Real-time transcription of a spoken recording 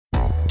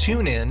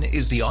TuneIn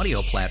is the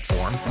audio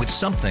platform with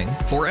something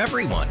for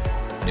everyone.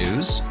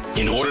 News.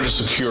 In order to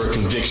secure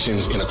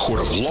convictions in a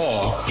court of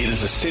law, it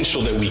is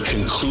essential that we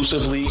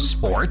conclusively.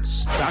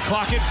 Sports. Shot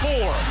clock at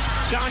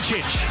 4.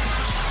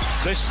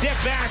 Doncic. The step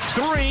back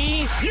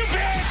 3. You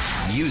bet.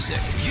 Music.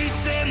 You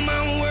set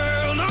my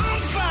world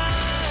on fire.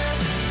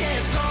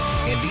 Yes,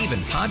 and even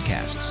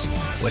podcasts.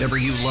 Whatever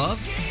you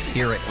love,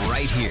 hear it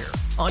right here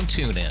on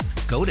TuneIn.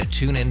 Go to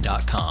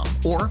TuneIn.com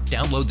or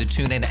download the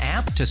TuneIn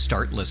app to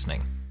start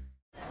listening.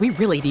 We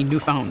really need new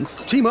phones.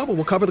 T-Mobile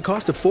will cover the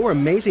cost of 4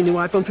 amazing new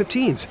iPhone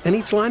 15s, and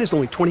each line is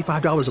only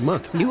 $25 a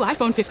month. New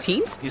iPhone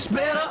 15s? it's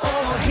better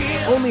over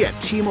here. Only at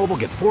T-Mobile,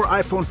 get 4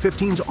 iPhone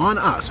 15s on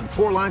us and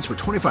 4 lines for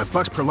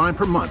 $25 per line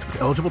per month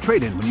with eligible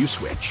trade-in when you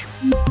switch.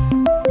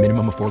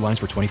 Minimum of 4 lines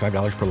for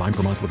 $25 per line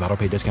per month with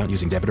autopay discount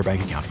using debit or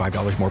bank account.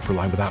 $5 more per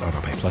line without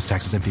autopay, plus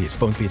taxes and fees.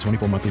 Phone fee at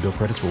 24 monthly bill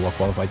credits for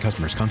well-qualified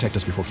customers. Contact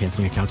us before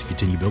canceling account to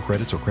continue bill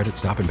credits or credit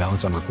stop and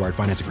balance on required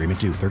finance agreement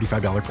due.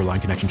 $35 per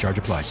line connection charge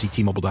applies. See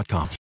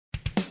T-Mobile.com.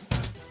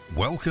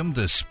 Welcome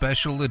to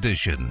Special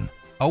Edition,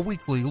 a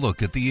weekly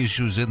look at the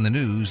issues in the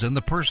news and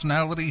the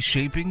personalities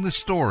shaping the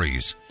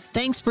stories.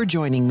 Thanks for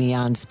joining me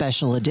on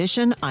Special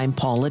Edition. I'm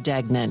Paula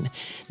Degnan.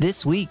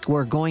 This week,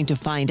 we're going to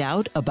find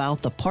out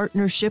about the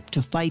Partnership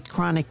to Fight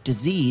Chronic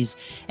Disease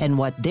and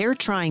what they're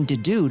trying to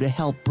do to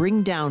help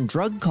bring down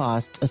drug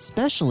costs,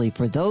 especially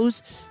for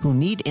those who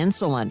need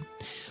insulin.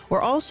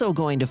 We're also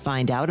going to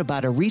find out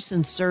about a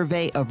recent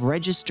survey of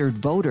registered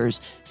voters,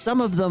 some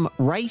of them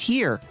right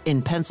here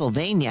in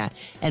Pennsylvania,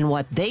 and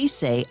what they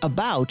say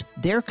about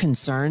their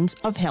concerns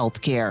of health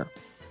care.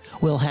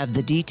 We'll have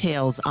the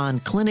details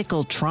on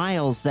clinical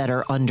trials that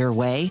are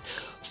underway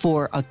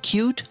for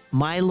acute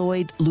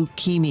myeloid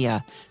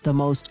leukemia, the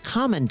most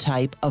common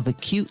type of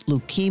acute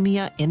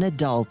leukemia in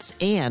adults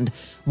and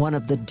one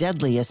of the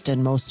deadliest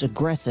and most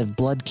aggressive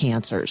blood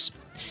cancers.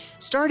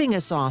 Starting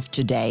us off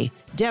today,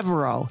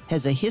 Devereux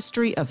has a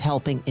history of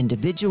helping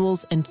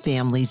individuals and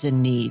families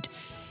in need.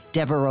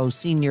 Devereux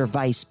Senior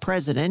Vice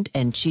President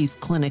and Chief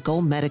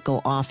Clinical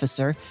Medical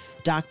Officer,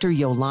 Dr.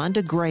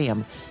 Yolanda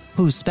Graham,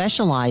 who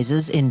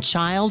specializes in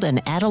child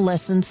and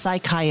adolescent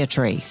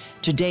psychiatry.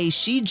 Today,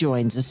 she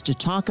joins us to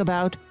talk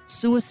about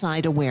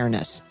suicide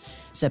awareness.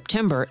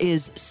 September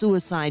is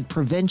Suicide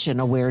Prevention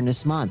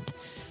Awareness Month.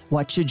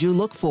 What should you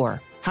look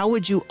for? How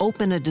would you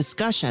open a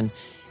discussion?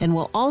 And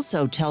we'll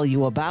also tell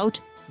you about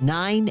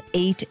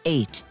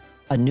 988,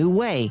 a new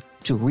way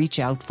to reach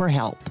out for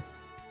help.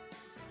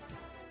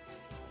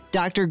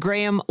 Dr.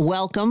 Graham,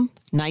 welcome.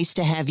 Nice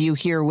to have you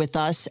here with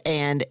us.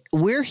 And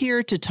we're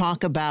here to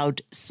talk about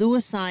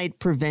Suicide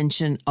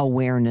Prevention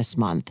Awareness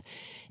Month.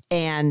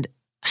 And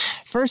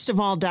first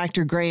of all,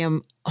 Dr.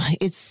 Graham,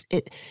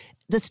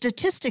 the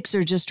statistics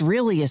are just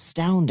really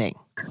astounding.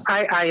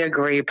 I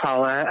agree,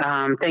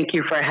 Paula. Thank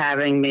you for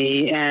having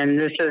me. And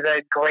this is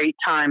a great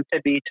time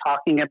to be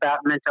talking about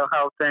mental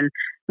health and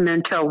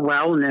mental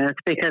wellness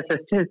because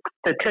the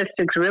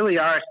statistics really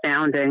are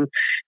astounding.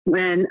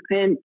 And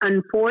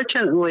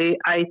unfortunately,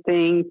 I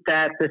think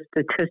that the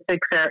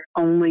statistics are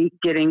only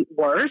getting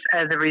worse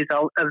as a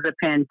result of the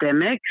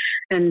pandemic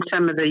and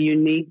some of the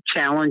unique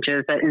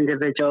challenges that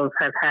individuals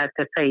have had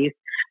to face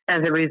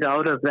as a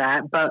result of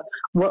that. But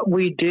what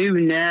we do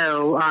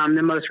know,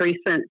 the most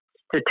recent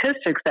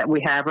statistics that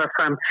we have are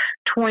from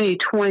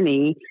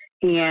 2020,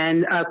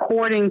 and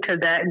according to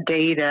that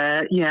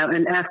data,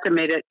 an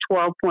estimated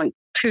 12.2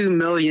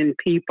 million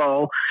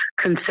people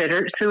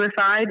considered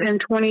suicide in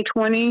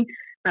 2020.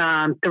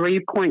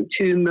 3.2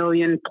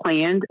 million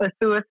planned a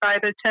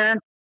suicide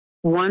attempt.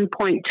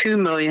 1.2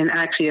 million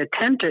actually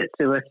attempted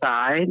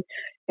suicide,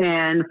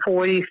 and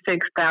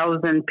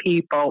 46,000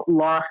 people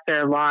lost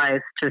their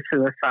lives to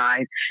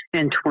suicide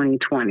in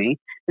 2020.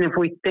 And if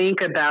we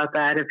think about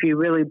that, if you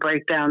really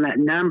break down that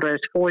number,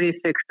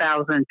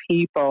 46,000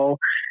 people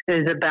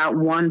is about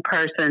one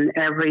person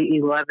every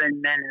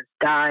 11 minutes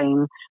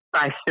dying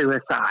by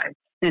suicide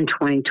in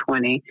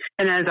 2020.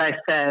 And as I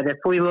said, if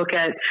we look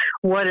at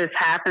what has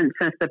happened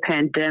since the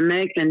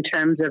pandemic in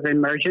terms of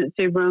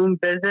emergency room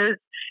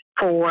visits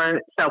for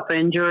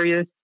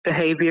self-injurious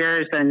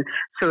behaviors and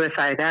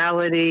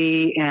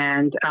suicidality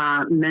and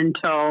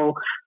mental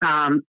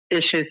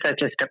issues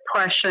such as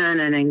depression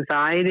and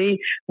anxiety,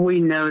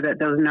 we know that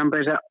those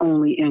numbers are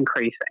only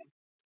increasing.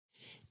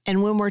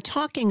 And when we're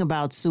talking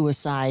about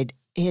suicide,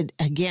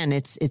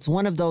 it's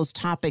one of those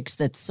topics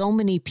that so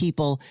many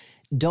people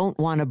don't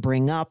want to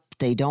bring up.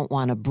 They don't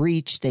want to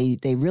breach. They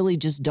really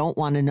just don't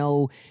want to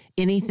know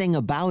anything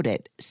about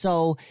it.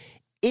 So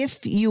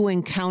if you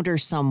encounter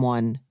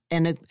someone,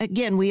 and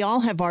again, we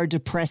all have our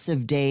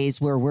depressive days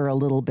where we're a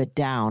little bit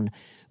down,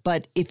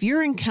 but if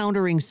you're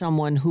encountering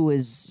someone who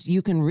is,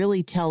 you can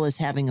really tell is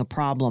having a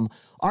problem,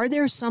 are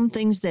there some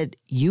things that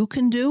you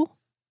can do?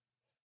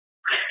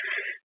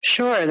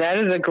 Sure, that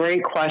is a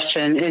great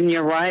question. And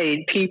you're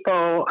right.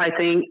 I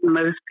think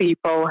most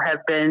people have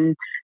been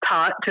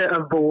taught to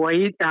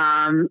avoid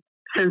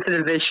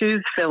sensitive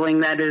issues,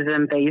 feeling that is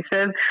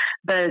invasive,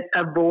 but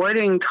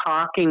avoiding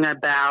talking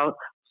about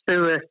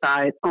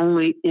suicide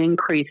only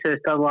increases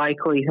the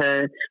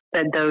likelihood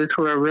that those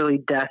who are really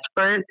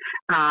desperate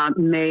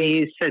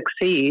may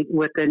succeed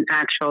with an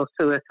actual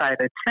suicide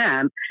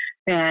attempt.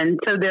 And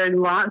so there are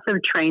lots of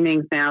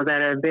trainings now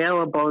that are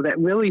available that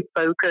really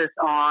focus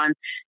on,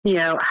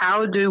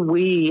 how do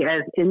we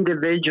as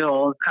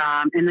individuals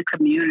in the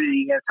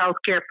community, as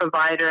healthcare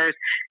providers,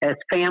 as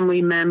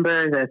family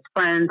members, as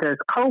friends, as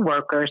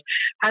coworkers,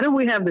 how do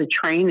we have the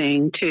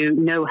training to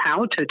know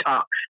how to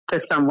talk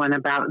to someone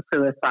about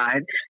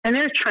suicide? And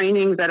there's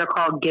trainings that are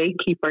called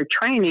gatekeeper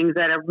trainings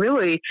that are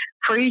really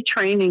free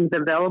trainings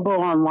available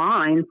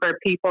online for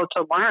people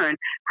to learn.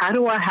 How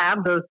do I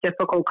have those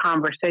difficult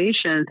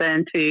conversations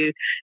and to,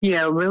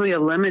 really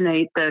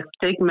eliminate the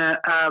stigma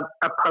of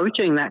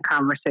approaching that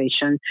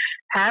conversation?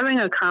 Having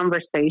a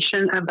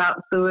conversation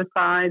about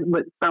suicide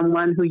with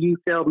someone who you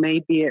feel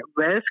may be at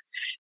risk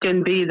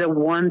can be the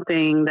one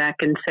thing that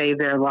can save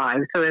their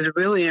lives. So it's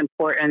really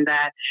important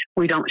that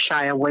we don't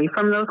shy away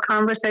from those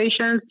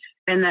conversations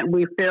and that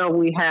we feel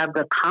we have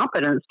the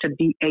competence to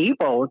be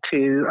able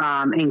to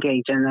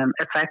engage in them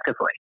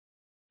effectively.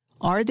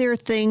 Are there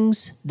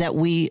things that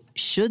we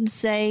should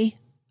say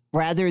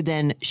rather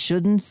than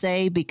shouldn't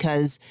say?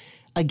 Because,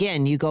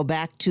 again, you go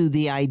back to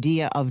the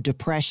idea of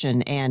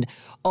depression and,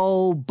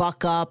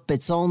 buck up,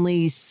 it's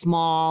only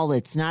small,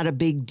 it's not a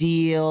big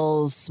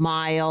deal,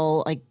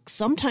 smile. Like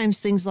sometimes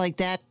things like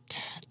that,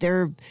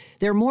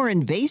 they're more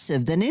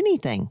invasive than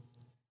anything.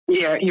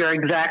 Yeah, you're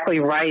exactly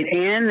right.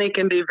 And they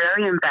can be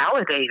very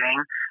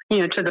invalidating,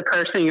 to the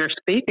person you're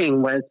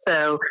speaking with.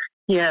 So,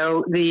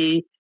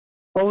 the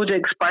old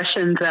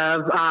expressions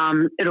of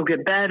it'll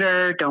get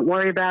better, don't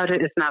worry about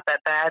it, it's not that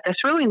bad,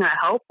 that's really not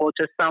helpful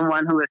to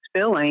someone who is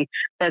feeling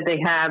that they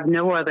have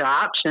no other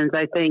options.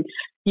 I think,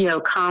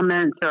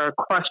 comments or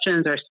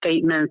questions or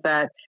statements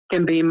that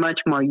can be much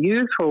more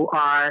useful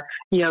are,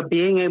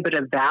 being able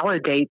to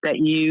validate that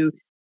you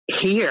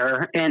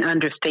hear and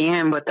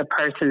understand what the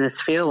person is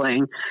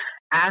feeling,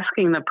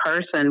 asking the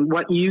person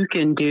what you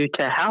can do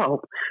to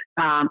help,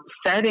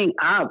 setting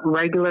up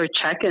regular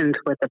check-ins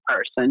with the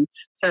person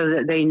so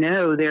that they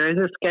know there is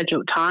a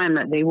scheduled time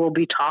that they will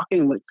be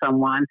talking with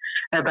someone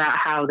about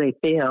how they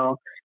feel,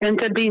 and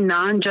to be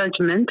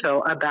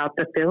non-judgmental about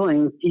the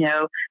feelings.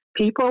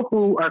 People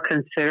who are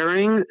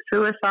considering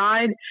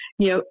suicide,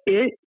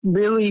 it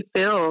really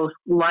feels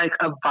like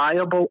a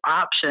viable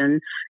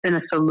option and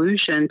a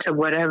solution to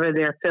whatever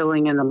they're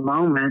feeling in the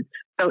moment.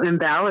 So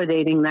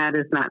invalidating that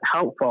is not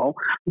helpful,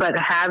 but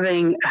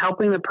helping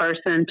the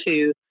person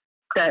to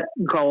set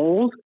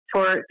goals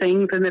for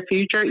things in the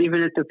future,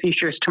 even if the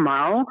future is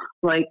tomorrow,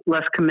 like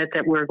let's commit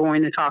that we're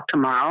going to talk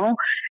tomorrow,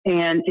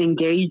 and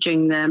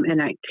engaging them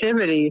in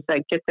activities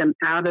that get them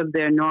out of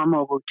their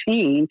normal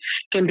routine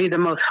can be the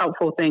most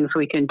helpful things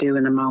we can do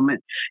in the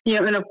moment.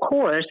 And of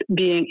course,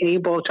 being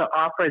able to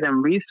offer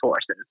them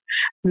resources.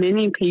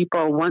 Many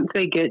people, once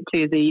they get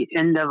to the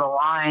end of the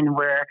line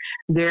where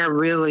they're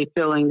really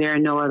feeling there are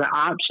no other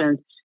options,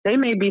 they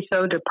may be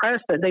so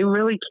depressed that they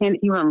really can't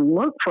even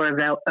look for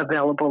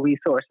available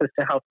resources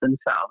to help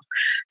themselves.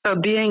 So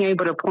being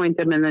able to point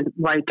them in the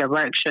right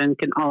direction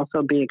can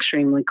also be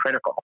extremely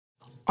critical.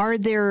 Are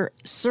there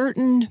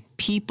certain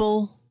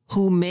people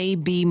who may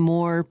be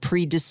more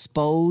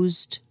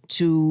predisposed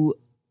to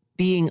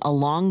being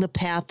along the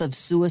path of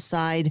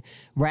suicide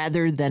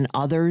rather than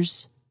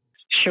others?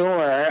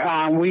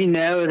 Sure. We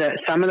know that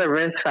some of the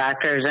risk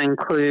factors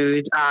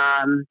include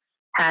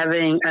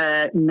having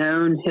a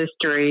known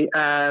history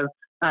of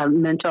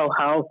mental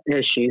health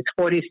issues.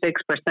 46%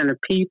 of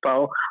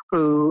people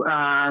who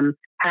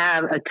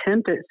have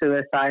attempted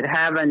suicide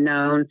have a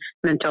known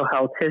mental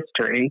health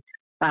history.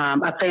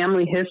 A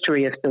family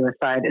history of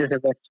suicide is a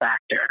risk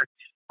factor.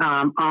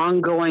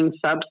 Ongoing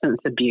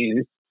substance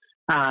abuse,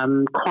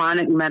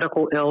 chronic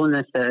medical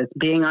illnesses,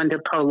 being under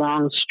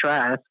prolonged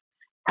stress,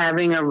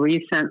 having a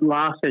recent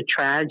loss or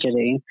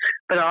tragedy,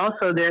 but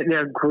also there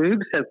are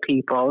groups of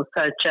people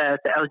such as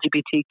the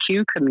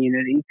LGBTQ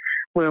community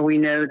where we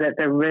know that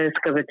the risk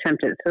of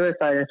attempted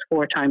suicide is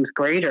 4 times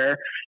greater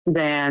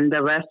than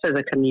the rest of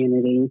the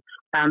community.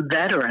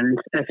 Veterans,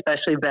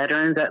 especially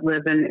veterans that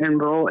live in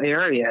rural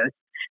areas.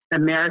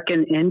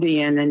 American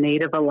Indian and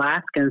Native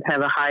Alaskans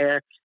have a higher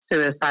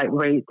suicide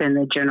rate than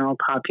the general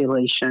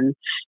population.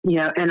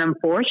 And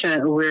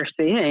unfortunately, we're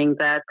seeing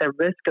that the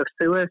risk of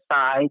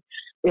suicide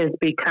is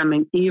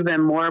becoming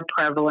even more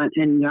prevalent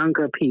in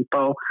younger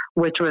people,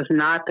 which was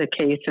not the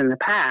case in the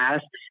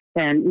past.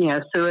 And,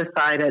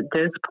 suicide at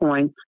this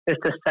point is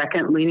the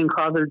second leading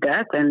cause of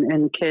death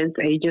in kids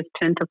ages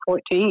 10 to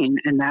 14.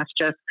 And that's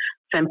just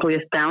simply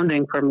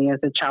astounding for me as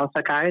a child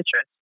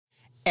psychiatrist.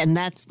 And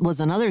that was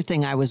another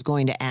thing I was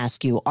going to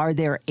ask you. Are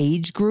there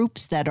age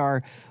groups that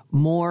are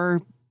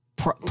more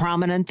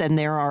prominent than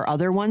there are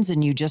other ones?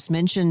 And you just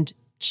mentioned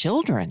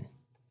children.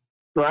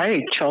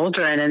 Right,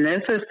 children. And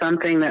this is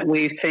something that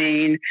we've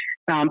seen,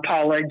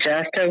 Paula,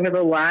 just over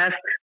the last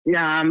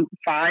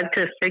 5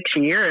 to 6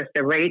 years.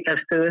 The rate of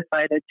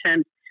suicide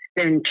attempts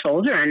in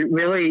children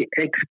really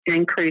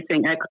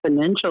increasing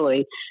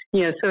exponentially.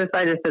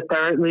 Suicide is the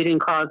third leading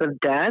cause of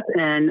death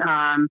in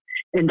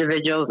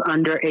individuals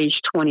under age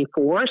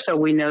 24. So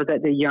we know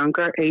that the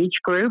younger age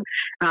group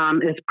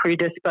is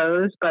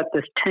predisposed, but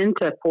this 10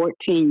 to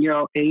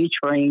 14-year-old age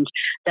range,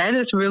 that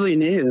is really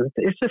new.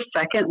 It's the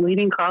second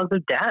leading cause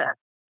of death.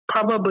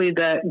 Probably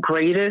the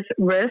greatest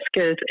risk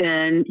is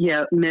in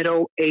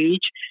middle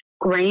age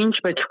range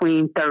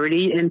between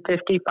 30 and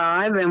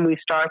 55, and we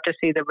start to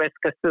see the risk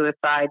of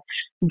suicide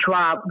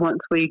drop once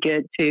we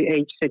get to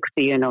age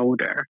 60 and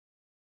older.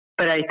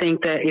 But I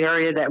think the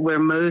area that we're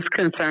most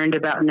concerned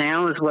about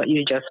now is what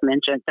you just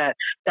mentioned, that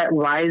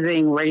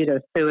rising rate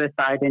of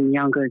suicide in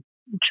younger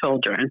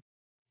children.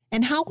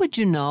 And how would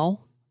you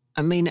know?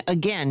 I mean,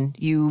 again,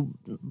 you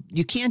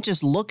can't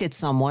just look at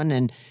someone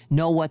and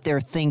know what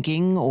they're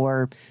thinking,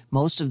 or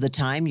most of the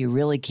time you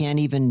really can't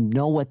even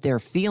know what they're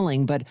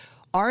feeling. But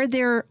are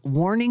there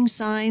warning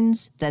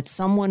signs that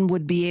someone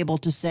would be able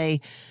to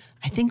say,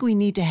 I think we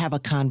need to have a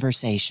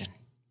conversation?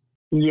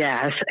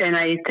 Yes, and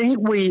I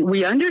think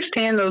we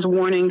understand those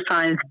warning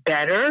signs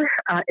better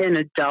in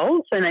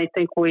adults, and I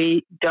think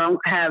we don't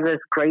have as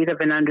great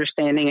of an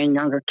understanding in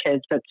younger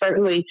kids. But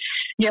certainly,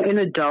 in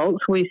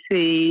adults, we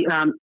see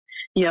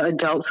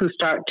adults who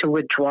start to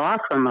withdraw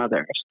from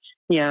others,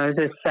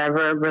 to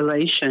sever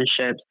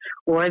relationships,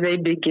 or they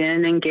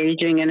begin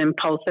engaging in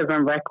impulsive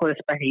and reckless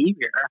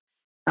behavior.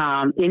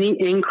 Any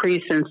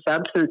increase in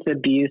substance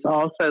abuse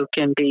also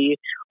can be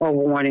a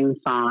warning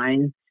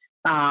sign.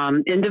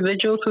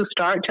 Individuals who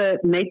start to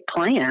make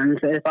plans,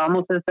 it's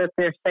almost as if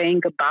they're saying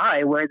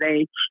goodbye, where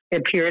they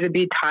appear to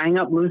be tying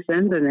up loose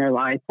ends in their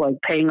life, like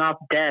paying off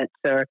debts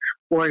or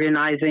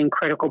organizing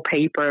critical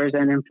papers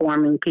and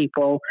informing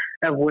people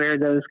of where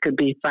those could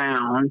be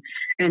found.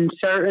 And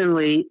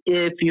certainly,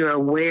 if you're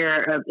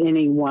aware of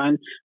anyone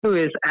who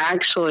is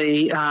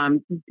actually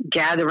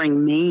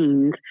gathering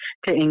means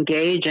to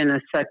engage in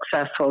a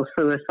successful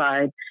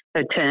suicide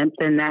attempt,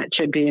 then that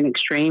should be an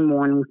extreme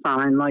warning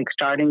sign, like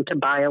starting to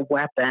buy a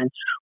weapon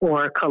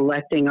or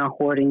collecting or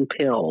hoarding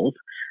pills.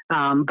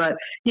 But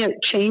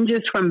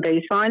changes from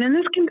baseline, and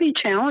this can be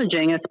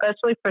challenging,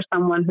 especially for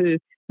someone who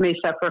may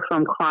suffer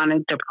from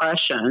chronic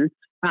depression.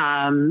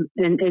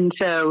 And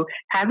so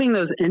having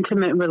those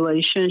intimate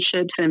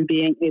relationships and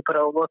being able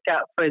to look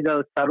out for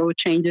those subtle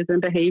changes in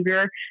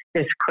behavior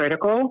is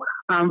critical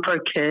for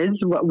kids.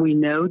 What we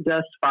know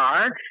thus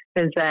far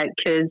is that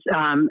kids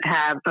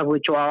have a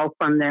withdrawal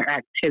from their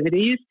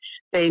activities.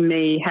 They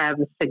may have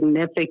a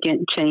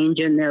significant change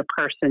in their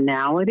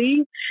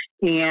personality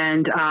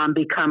and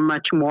become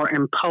much more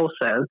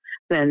impulsive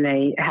than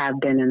they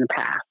have been in the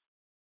past.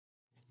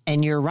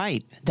 And you're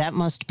right. That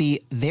must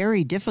be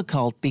very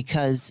difficult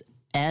because,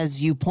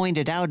 as you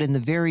pointed out in the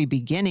very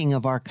beginning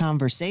of our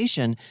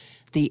conversation,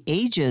 the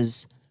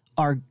ages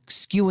are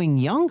skewing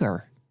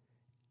younger.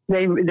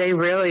 They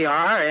really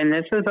are. And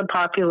this is a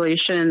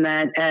population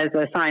that, as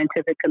a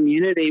scientific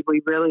community,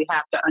 we really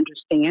have to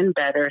understand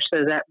better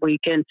so that we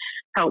can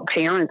help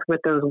parents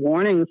with those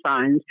warning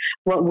signs.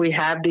 What we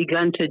have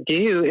begun to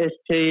do is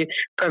to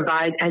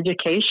provide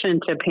education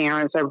to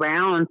parents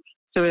around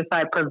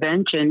suicide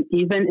prevention,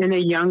 even in a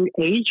young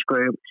age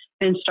group,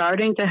 and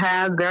starting to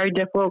have very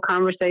difficult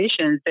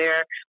conversations.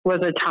 There was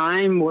a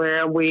time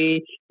where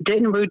we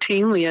didn't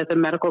routinely, as a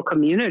medical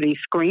community,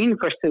 screen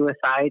for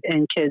suicide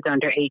in kids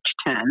under age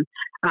 10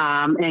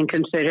 and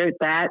considered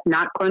that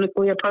not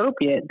clinically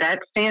appropriate. That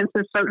stance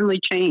has certainly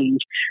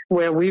changed,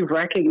 where we've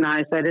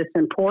recognized that it's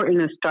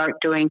important to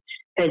start doing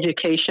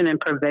education and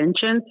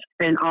prevention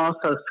and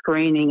also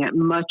screening at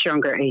much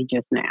younger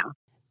ages now.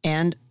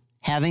 And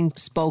having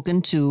spoken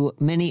to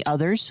many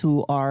others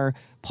who are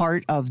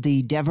part of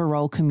the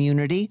Devereux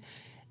community,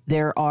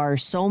 there are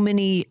so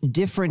many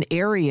different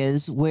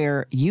areas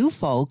where you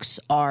folks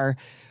are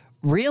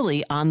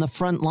really on the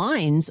front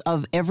lines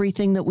of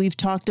everything that we've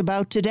talked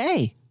about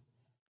today.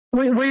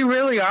 We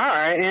really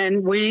are,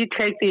 and we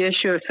take the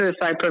issue of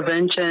suicide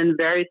prevention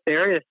very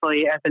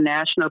seriously as a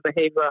national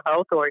behavioral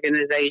health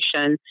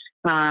organization.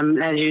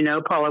 As you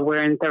know, Paula,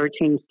 we're in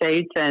 13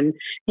 states, and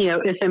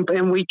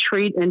and we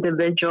treat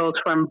individuals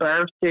from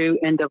birth to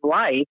end of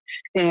life,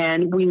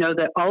 and we know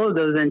that all of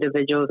those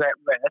individuals are at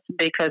risk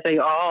because they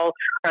all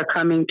are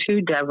coming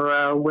to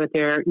Devereux with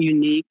their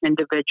unique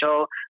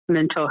individual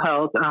mental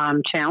health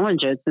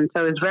challenges, and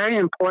so it's very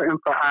important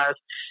for us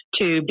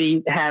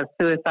to have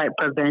suicide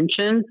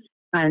prevention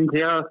and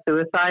zero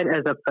suicide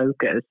as a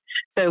focus.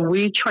 So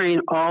we train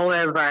all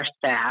of our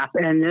staff,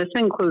 and this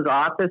includes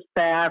office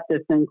staff.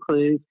 This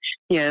includes,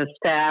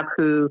 staff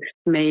who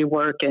may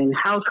work in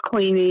house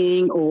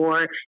cleaning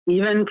or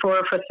even for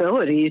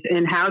facilities.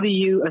 And how do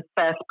you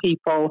assess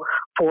people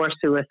for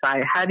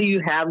suicide? How do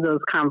you have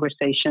those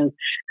conversations?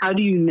 How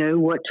do you know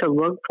what to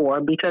look for?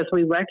 Because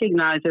we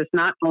recognize it's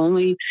not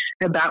only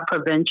about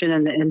prevention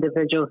in the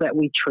individuals that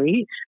we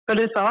treat, but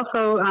it's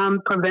also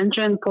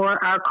prevention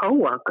for our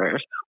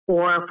coworkers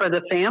or for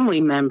the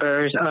family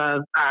members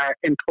of our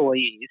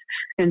employees.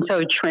 And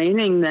so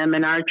training them,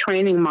 in our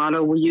training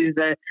model, we use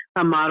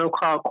a model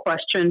called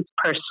Questions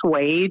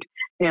Persuade.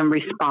 and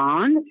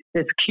respond.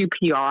 It's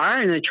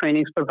QPR, and the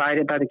training is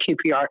provided by the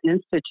QPR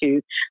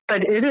Institute.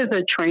 But it is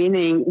a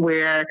training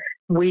where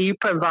we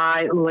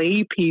provide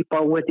lay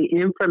people with the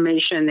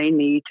information they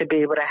need to be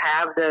able to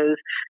have those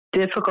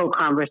difficult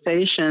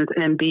conversations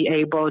and be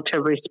able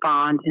to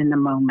respond in the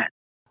moment.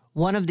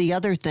 One of the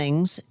other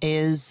things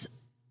is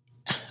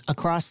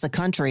across the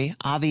country,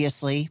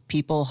 obviously,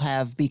 people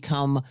have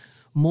become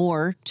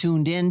more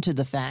tuned in to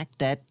the fact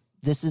that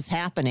this is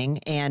happening.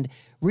 And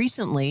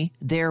recently,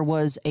 there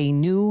was a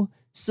new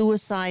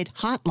suicide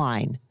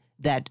hotline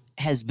that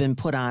has been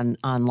put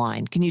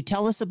online. Can you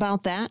tell us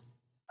about that?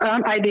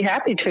 I'd be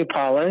happy to,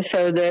 Paula.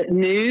 So the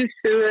new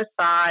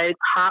suicide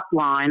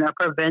hotline, a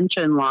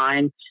prevention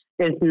line,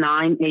 is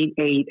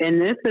 988.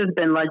 And this has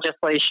been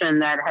legislation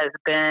that has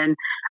been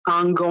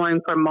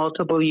ongoing for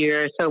multiple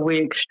years. So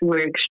we're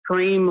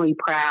extremely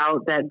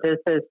proud that this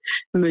has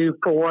moved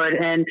forward.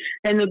 And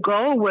the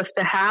goal was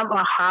to have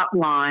a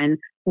hotline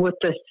with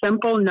a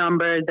simple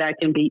number that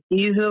can be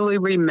easily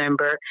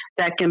remembered,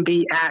 that can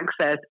be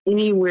accessed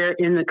anywhere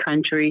in the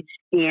country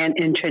and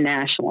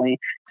internationally.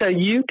 So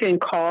you can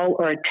call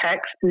or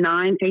text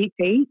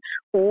 988,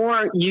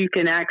 or you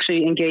can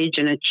actually engage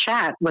in a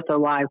chat with a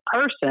live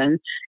person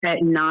at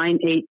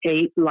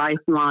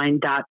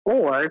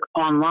 988lifeline.org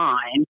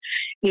online.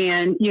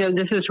 And,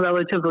 this is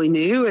relatively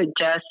new. It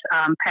just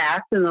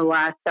passed in the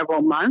last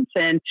several months.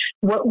 And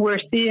what we're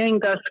seeing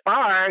thus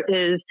far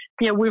is,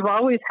 we've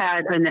always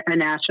had a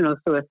national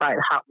suicide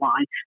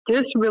hotline.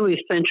 This really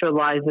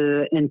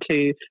centralizes it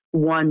into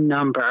one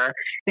number.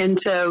 And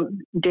so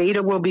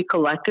data will be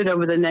collected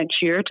over the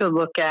next year to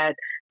look at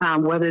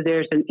whether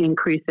there's an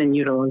increase in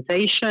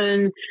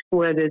utilization,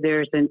 whether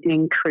there's an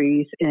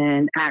increase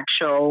in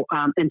actual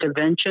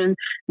intervention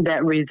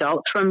that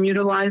results from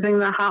utilizing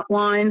the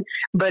hotline.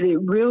 But it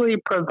really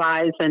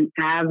provides an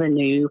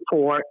avenue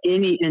for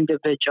any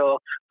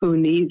individual who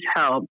needs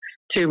help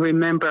to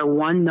remember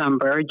one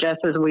number,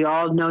 just as we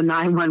all know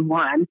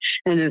 911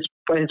 and is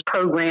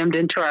programmed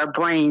into our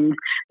brains.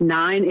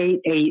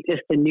 988 is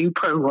the new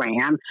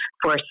program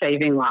for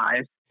saving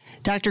lives.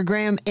 Dr.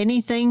 Graham,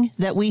 anything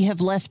that we have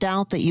left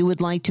out that you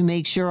would like to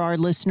make sure our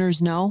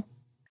listeners know?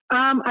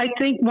 I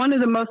think one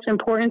of the most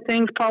important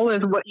things, Paula,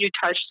 is what you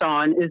touched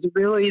on, is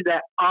really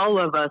that all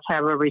of us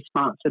have a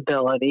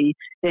responsibility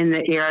in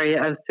the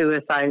area of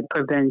suicide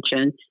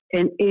prevention,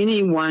 and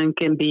anyone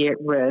can be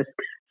at risk.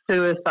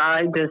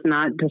 Suicide does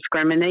not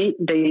discriminate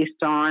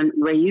based on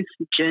race,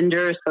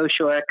 gender,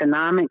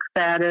 socioeconomic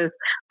status,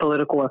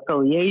 political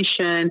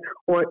affiliation,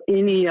 or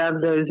any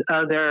of those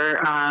other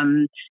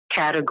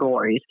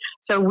categories.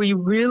 So we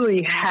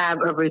really have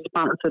a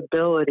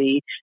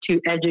responsibility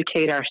to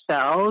educate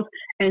ourselves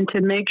and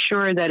to make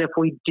sure that if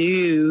we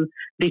do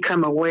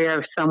become aware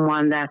of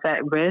someone that's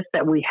at risk,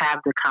 that we have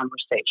the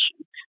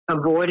conversation.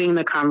 Avoiding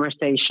the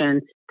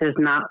conversation does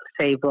not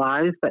save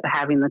lives, but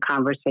having the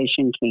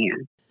conversation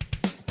can.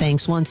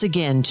 Thanks once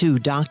again to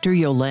Dr.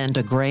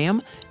 Yolanda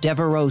Graham,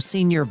 Devereux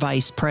Senior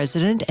Vice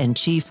President and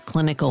Chief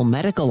Clinical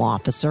Medical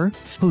Officer,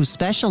 who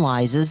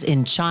specializes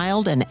in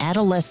child and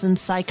adolescent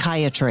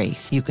psychiatry.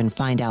 You can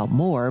find out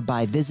more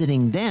by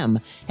visiting them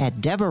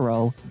at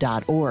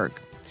devereux.org.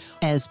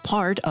 As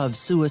part of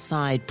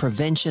Suicide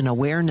Prevention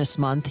Awareness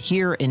Month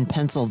here in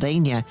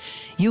Pennsylvania,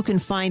 you can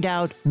find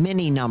out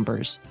many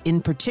numbers,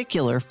 in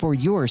particular for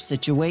your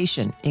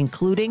situation,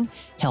 including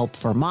help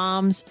for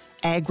moms,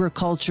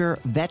 agriculture,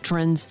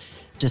 veterans,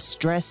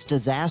 distress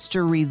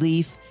disaster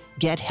relief,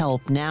 Get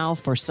Help Now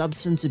for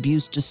substance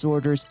abuse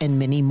disorders, and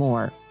many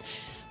more.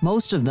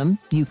 Most of them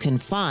you can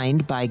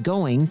find by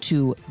going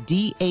to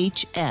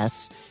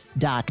dhs.pa.gov.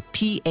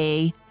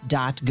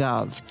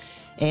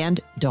 And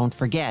don't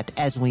forget,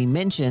 as we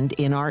mentioned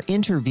in our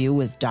interview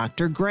with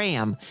Dr.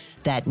 Graham,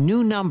 that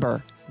new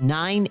number,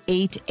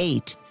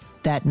 988,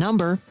 that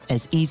number,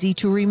 as easy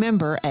to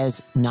remember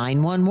as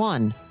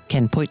 911,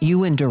 can put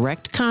you in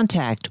direct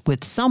contact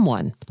with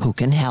someone who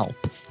can help.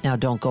 Now,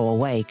 don't go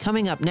away.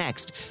 Coming up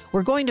next,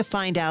 we're going to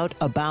find out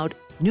about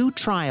new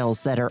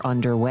trials that are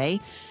underway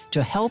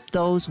to help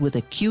those with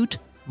acute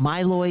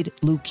myeloid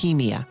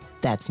leukemia.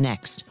 That's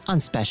next on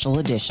Special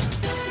Edition.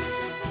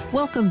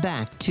 Welcome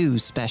back to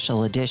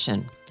Special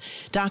Edition.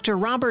 Dr.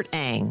 Robert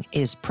Ang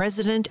is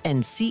president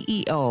and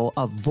CEO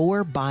of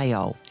Vor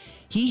Bio.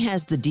 He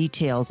has the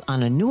details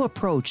on a new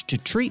approach to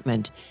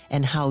treatment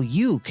and how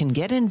you can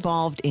get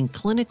involved in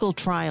clinical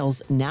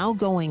trials now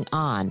going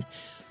on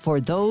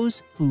for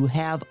those who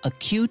have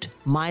acute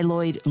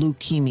myeloid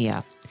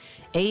leukemia.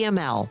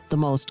 AML, the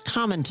most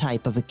common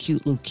type of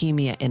acute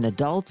leukemia in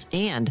adults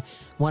and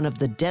one of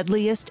the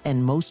deadliest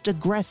and most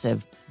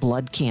aggressive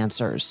blood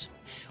cancers.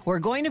 We're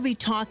going to be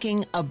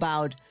talking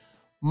about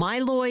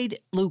myeloid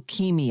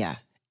leukemia.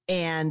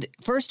 And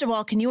first of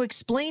all, can you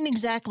explain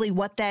exactly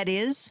what that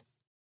is?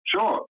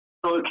 Sure.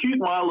 So acute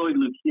myeloid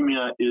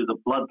leukemia is a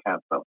blood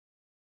cancer.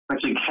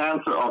 Actually,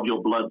 cancer of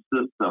your blood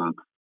system.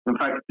 In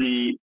fact,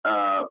 the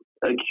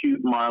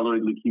acute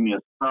myeloid leukemia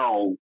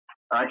cells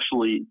are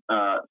actually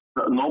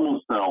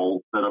normal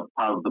cells that are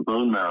part of the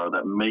bone marrow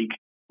that make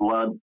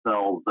blood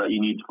cells that you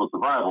need for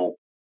survival.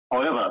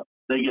 However,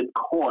 they get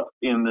caught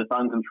in this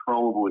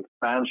uncontrollable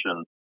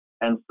expansion.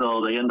 And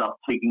so they end up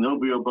taking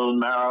over your bone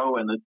marrow,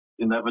 and it's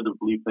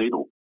inevitably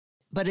fatal.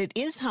 But it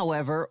is,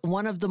 however,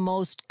 one of the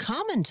most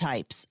common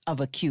types of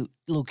acute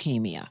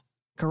leukemia,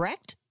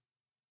 correct?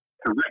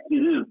 Correct. It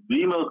is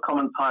the most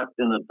common type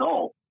in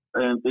adults,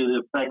 and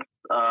it affects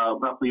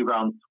roughly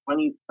around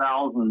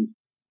 20,000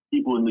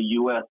 people in the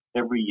U.S.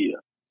 every year.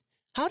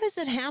 How does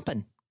it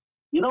happen?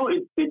 You know,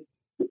 if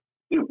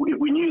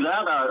we knew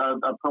that,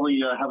 I'd probably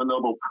have a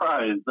Nobel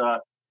Prize.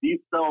 These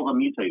cells are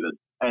mutated,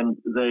 and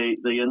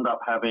they end up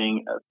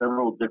having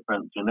several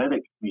different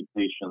genetic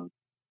mutations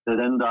that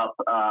end up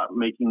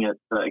making it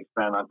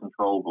expand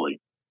uncontrollably.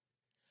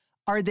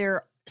 Are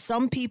there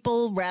some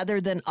people rather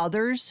than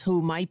others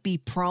who might be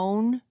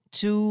prone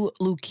to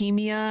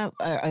leukemia,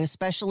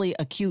 especially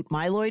acute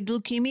myeloid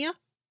leukemia?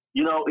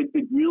 You know,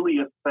 it really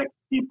affects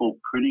people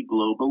pretty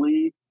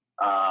globally.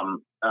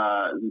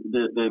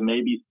 There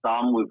may be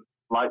some with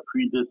slight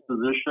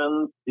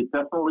predispositions. It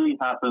definitely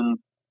happens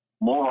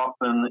more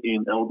often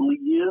in elderly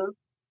years,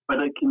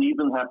 but it can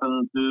even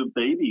happen to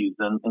babies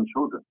and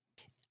children.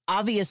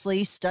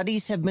 Obviously,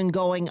 studies have been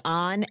going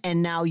on,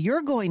 and now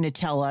you're going to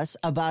tell us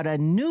about a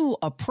new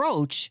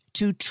approach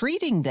to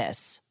treating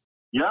this.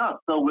 Yeah,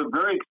 so we're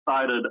very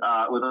excited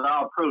with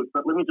our approach.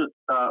 But let me just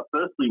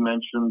firstly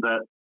mention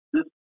that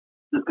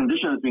this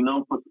condition has been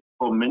known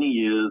for many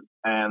years,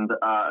 and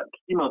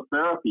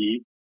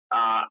chemotherapy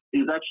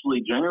is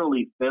actually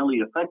generally fairly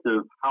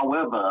effective.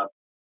 However,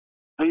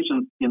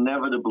 patients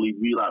inevitably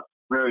relapse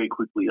very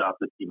quickly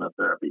after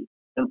chemotherapy.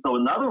 And so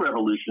another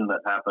revolution that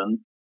happened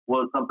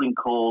was something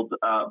called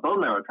bone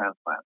marrow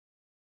transplant.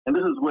 And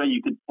this is where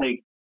you could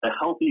take a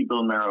healthy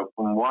bone marrow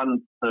from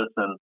one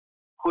person,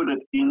 put it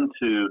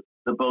into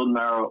the bone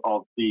marrow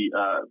of the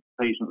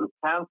patient with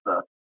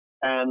cancer,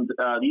 and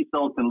these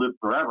cells can live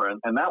forever.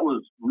 And that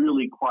was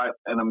really quite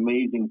an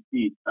amazing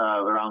feat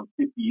around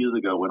 50 years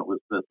ago when it was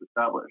first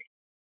established.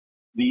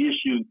 The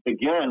issue,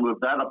 again, with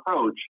that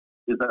approach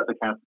is that the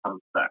cancer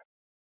comes back.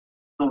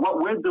 So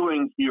what we're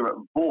doing here at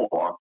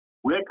Vor,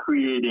 we're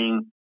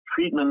creating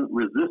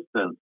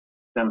treatment-resistant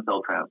stem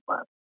cell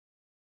transplants.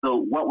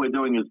 So what we're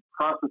doing is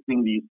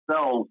processing these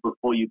cells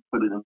before you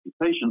put it into these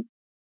patients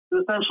to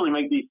essentially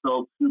make these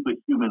cells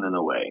superhuman in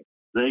a way.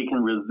 They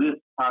can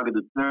resist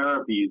targeted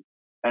therapies,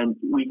 and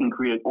we can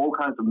create all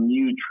kinds of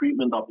new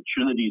treatment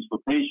opportunities for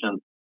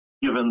patients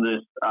given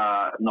this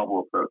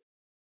novel approach.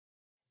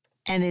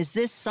 And is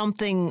this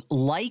something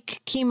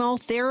like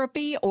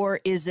chemotherapy,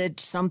 or is it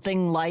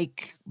something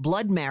like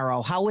blood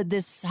marrow? How would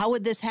this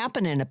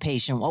happen in a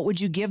patient? What would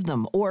you give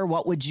them, or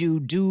what would you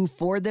do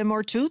for them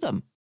or to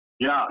them?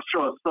 Yeah,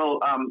 sure. So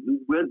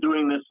we're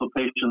doing this for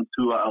patients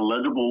who are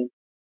eligible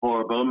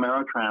for a bone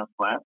marrow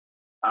transplant.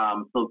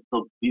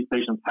 So these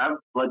patients have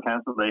blood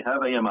cancer, they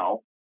have AML,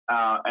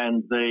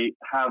 and they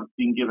have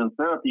been given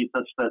therapy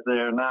such that they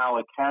are now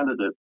a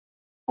candidate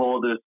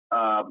for this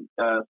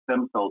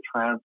stem cell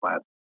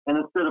transplant. And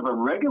instead of a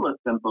regular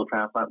stem cell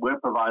transplant, we're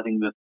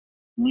providing this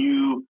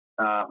new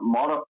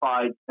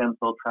modified stem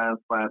cell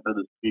transplant that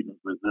is treatment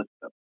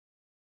resistant.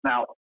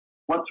 Now,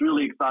 what's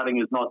really exciting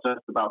is not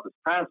just about this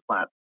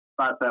transplant,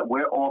 but that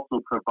we're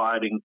also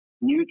providing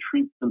new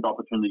treatment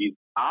opportunities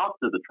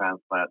after the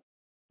transplant,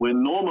 where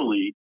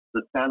normally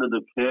the standard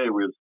of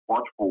care is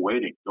watchful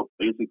waiting. You're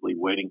basically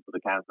waiting for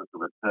the cancer to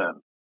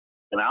return.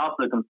 In our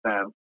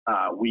circumstance,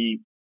 we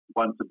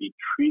want to be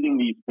treating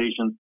these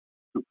patients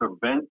to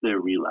prevent their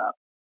relapse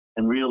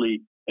and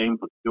really aim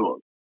for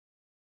cures.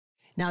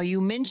 Now,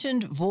 you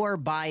mentioned Vor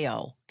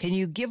Bio. Can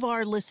you give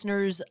our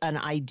listeners an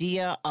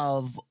idea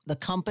of the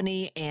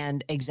company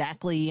and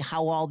exactly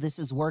how all this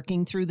is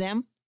working through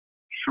them?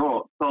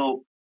 Sure.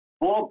 So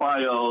Vor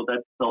Bio,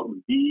 that's spelled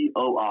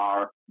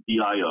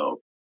VORBIO.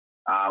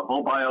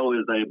 Vor Bio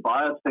is a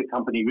biotech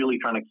company really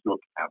trying to cure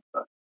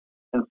cancer.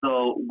 And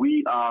so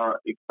we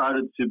are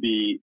excited to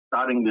be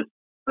starting this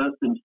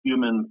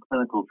first-in-human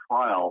clinical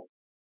trial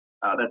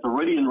that's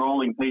already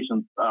enrolling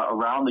patients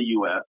around the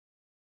U.S.,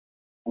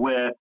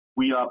 where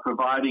we are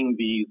providing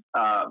these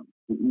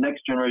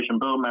next-generation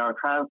bone marrow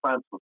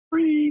transplants for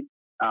free,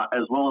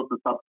 as well as the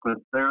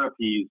subsequent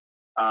therapies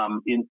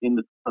in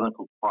this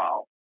clinical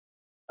trial.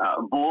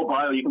 Vor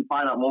Bio, you can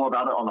find out more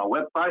about it on our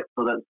website,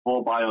 so that's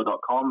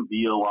vorbio.com,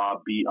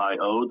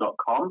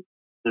 VORBIO.com.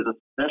 There's a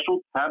special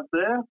tab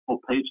there for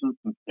patients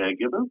and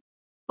caregivers.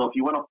 So if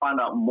you want to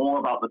find out more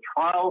about the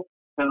trial,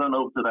 head on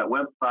over to that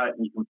website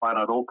and you can find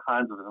out all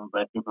kinds of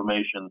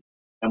information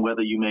and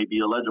whether you may be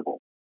eligible.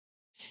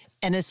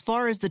 And as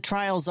far as the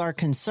trials are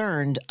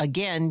concerned,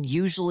 again,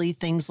 usually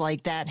things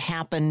like that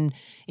happen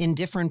in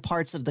different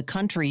parts of the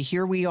country.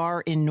 Here we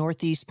are in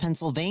Northeast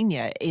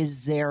Pennsylvania.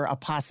 Is there a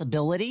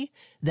possibility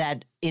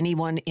that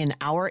anyone in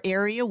our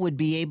area would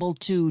be able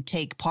to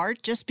take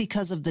part just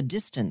because of the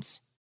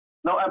distance?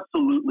 No,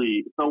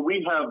 absolutely. So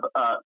we have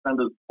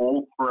centers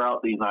all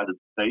throughout the United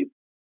States.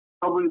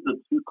 Probably the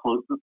two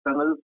closest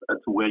centers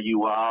to where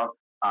you are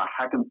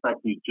Hackensack,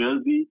 New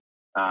Jersey,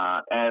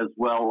 as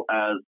well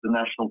as the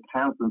National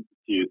Cancer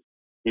Institute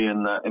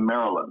in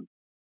Maryland.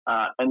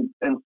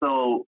 And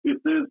so if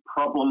there's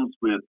problems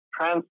with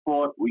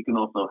transport, we can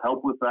also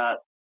help with that,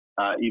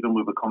 even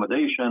with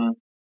accommodation.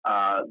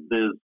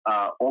 There's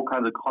all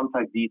kinds of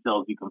contact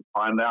details you can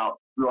find out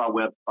through our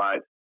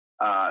website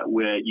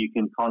where you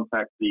can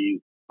contact the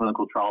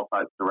clinical trial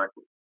sites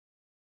directly.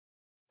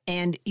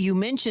 And you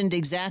mentioned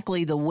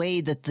exactly the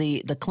way that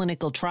the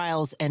clinical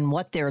trials and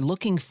what they're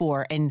looking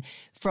for. And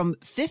from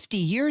 50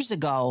 years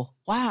ago,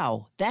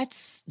 wow,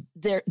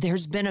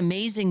 there's been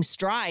amazing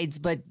strides,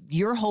 but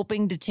you're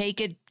hoping to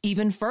take it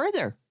even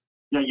further.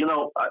 Yeah,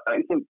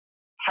 I think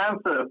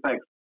cancer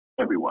affects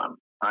everyone,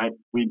 right?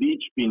 We've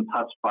each been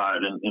touched by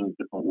it in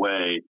a different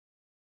way.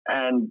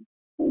 And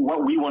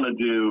what we want to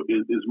do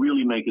is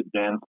really make a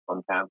dent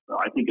on cancer.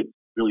 I think it's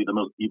really the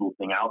most evil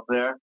thing out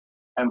there.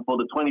 And for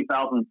the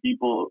 20,000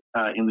 people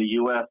in the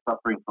U.S.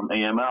 suffering from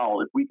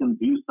AML, if we can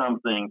do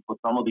something for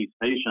some of these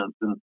patients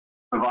and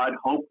provide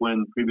hope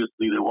when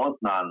previously there was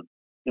none,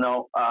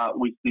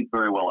 we sleep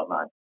very well at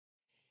night.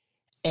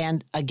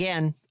 And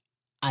again,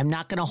 I'm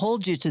not going to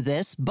hold you to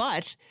this,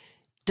 but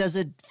does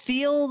it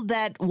feel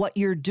that what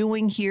you're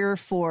doing here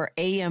for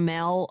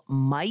AML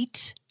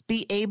might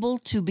be able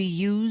to be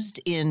used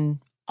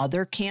in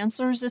other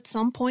cancers at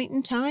some point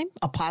in time?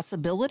 A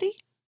possibility?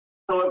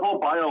 So at Vor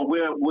Bio,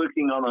 we're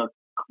working on a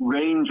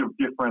range of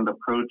different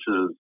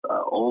approaches,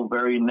 all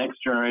very next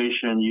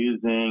generation,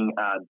 using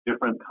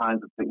different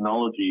kinds of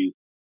technologies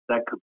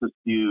that could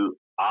pursue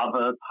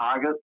other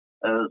targets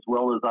as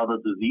well as other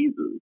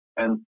diseases.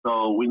 And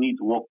so we need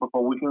to walk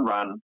before we can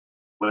run.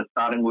 We're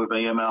starting with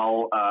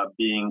AML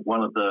being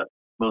one of the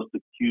most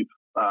acute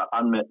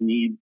unmet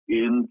needs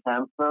in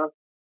cancer,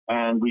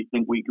 and we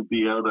think we could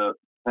be able to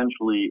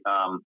potentially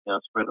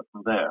spread it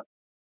from there.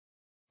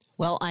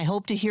 Well, I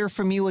hope to hear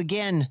from you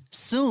again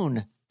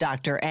soon,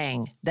 Dr.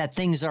 Ang, that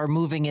things are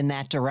moving in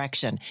that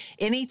direction.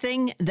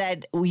 Anything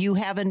that you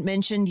haven't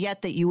mentioned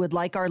yet that you would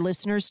like our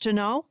listeners to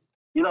know?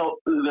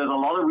 There's a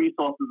lot of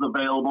resources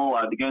available.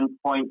 I'd again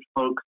point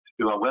folks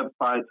to our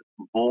website,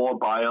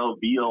 vorbio,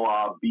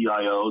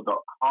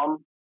 vorbio.com.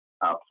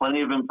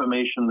 Plenty of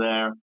information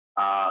there.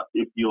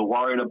 If you're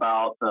worried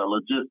about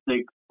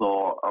logistics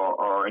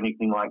or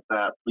anything like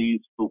that,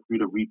 please feel free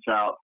to reach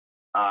out.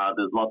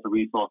 There's lots of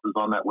resources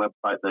on that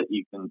website that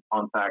you can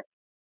contact.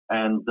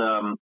 And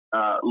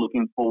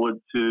looking forward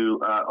to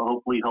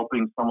hopefully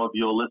helping some of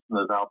your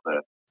listeners out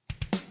there.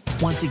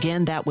 Once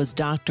again, that was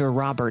Dr.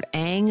 Robert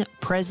Ang,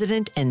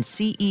 President and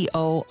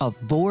CEO of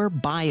Vor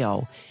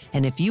Bio.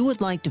 And if you would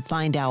like to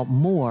find out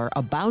more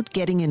about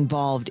getting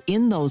involved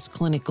in those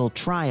clinical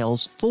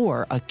trials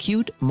for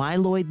acute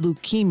myeloid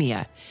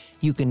leukemia,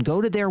 you can go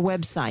to their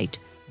website,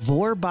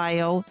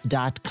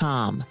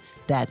 vorbio.com.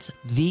 That's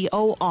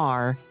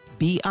vorbio.com.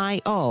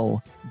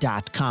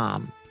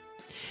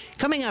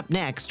 Coming up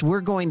next,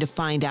 we're going to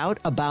find out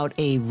about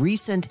a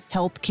recent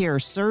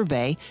healthcare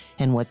survey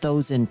and what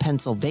those in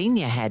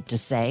Pennsylvania had to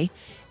say,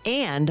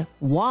 and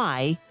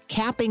why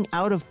capping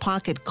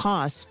out-of-pocket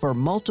costs for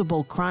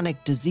multiple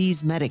chronic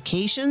disease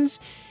medications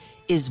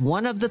is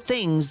one of the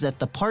things that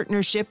the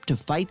Partnership to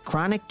Fight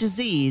Chronic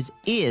Disease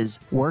is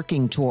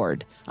working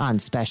toward on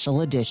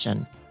Special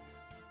Edition.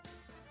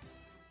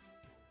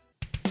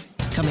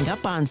 Coming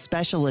up on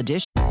Special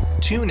Edition.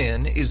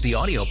 TuneIn is the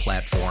audio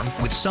platform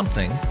with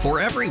something for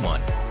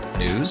everyone.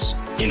 News.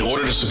 In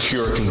order to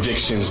secure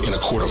convictions in a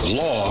court of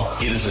law,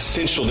 it is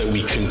essential that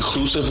we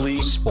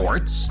conclusively.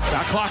 Sports.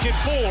 Shot clock at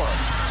 4.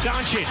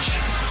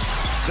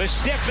 Doncic. The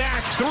step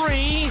back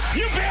 3.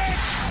 You bet.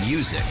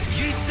 Music.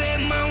 You set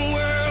my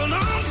world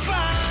on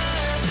fire.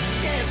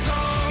 Yes,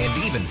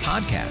 and even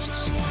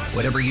podcasts.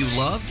 Whatever you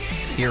love,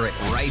 hear it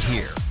right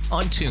here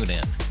on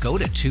TuneIn. Go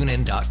to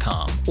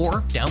TuneIn.com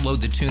or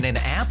download the TuneIn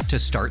app to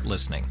start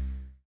listening.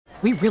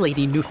 We really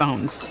need new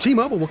phones.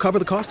 T-Mobile will cover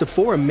the cost of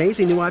 4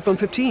 amazing new iPhone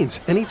 15s,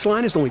 and each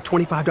line is only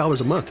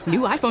 $25 a month.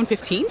 New iPhone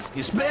 15s?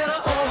 It's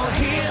better over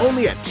here.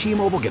 Only at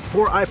T-Mobile, get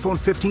 4 iPhone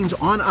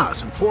 15s on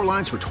us and 4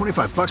 lines for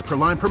 $25 per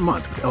line per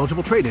month with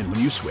eligible trade-in when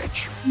you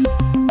switch.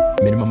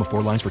 Minimum of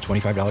 4 lines for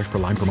 $25 per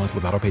line per month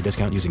with autopay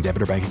discount using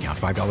debit or bank account.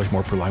 $5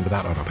 more per line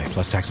without autopay,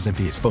 plus taxes and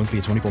fees. Phone fee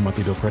at 24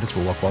 monthly bill credits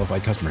for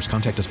well-qualified customers.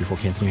 Contact us before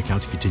canceling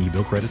account to continue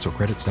bill credits or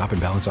credit stop and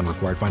balance on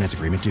required finance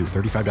agreement due.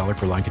 $35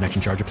 per line connection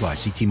charge applies.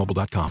 See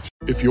T-Mobile.com.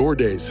 If your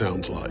day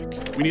sounds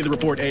like... We need the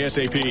report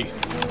ASAP.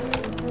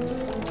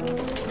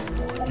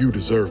 You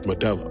deserve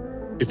Modelo.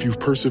 If you've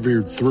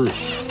persevered through...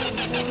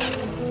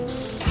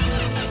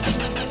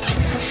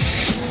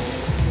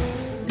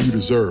 You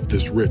deserve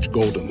this rich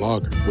golden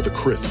lager with a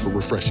crisp but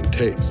refreshing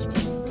taste.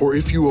 Or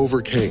if you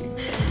overcame. 2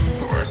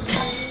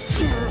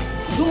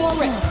 more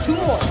reps, 2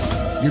 more.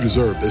 You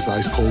deserve this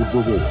ice-cold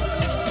reward.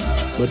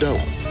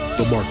 Modelo,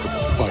 the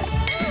Remarkable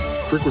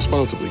Fighter. Drink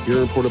responsibly.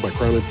 Beer imported by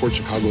Crown Imports,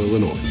 Chicago,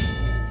 Illinois.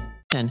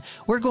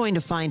 We're going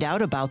to find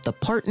out about the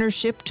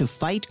Partnership to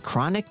Fight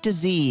Chronic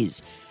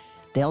Disease.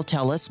 They'll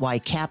tell us why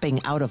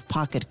capping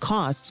out-of-pocket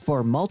costs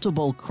for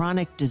multiple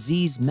chronic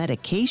disease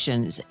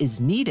medications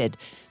is needed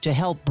to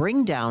help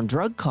bring down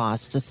drug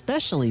costs,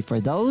 especially for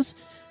those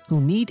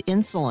who need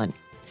insulin.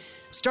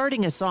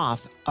 Starting us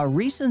off, a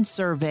recent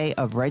survey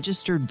of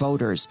registered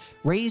voters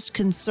raised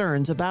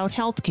concerns about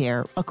health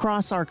care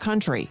across our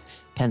country.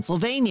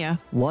 Pennsylvania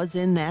was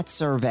in that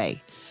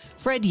survey.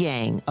 Fred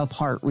Yang of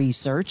Hart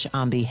Research,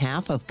 on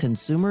behalf of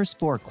Consumers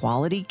for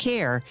Quality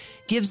Care,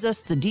 gives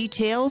us the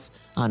details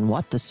on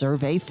what the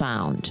survey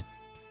found.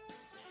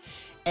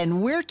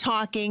 And we're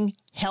talking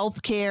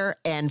healthcare.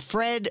 And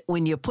Fred,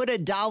 when you put a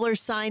dollar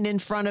sign in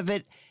front of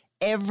it,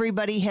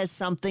 everybody has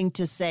something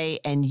to say.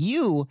 And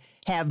you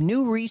have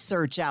new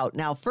research out.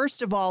 Now,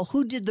 first of all,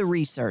 who did the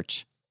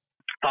research?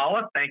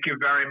 Paula, thank you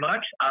very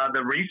much.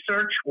 The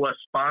research was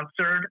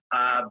sponsored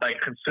by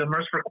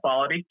Consumers for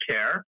Quality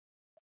Care,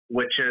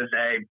 which is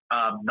a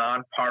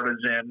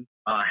nonpartisan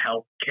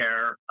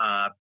healthcare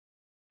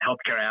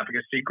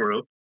advocacy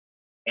group.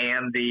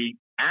 And the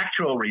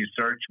actual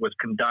research was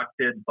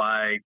conducted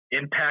by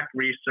Impact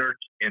Research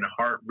and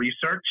Hart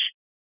Research.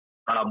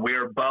 We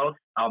are both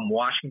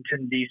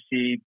Washington,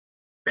 D.C.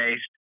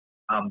 based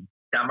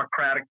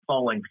Democratic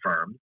polling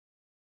firms.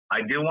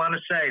 I do want to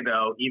say,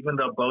 though, even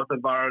though both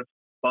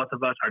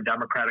of us are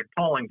Democratic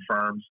polling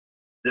firms,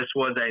 this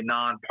was a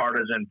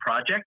nonpartisan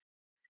project.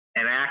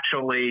 And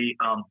actually,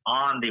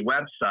 on the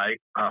website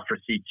for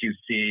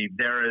CQC,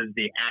 there is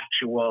the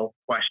actual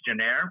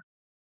questionnaire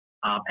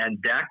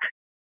and deck.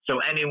 So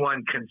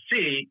anyone can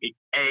see,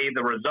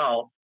 the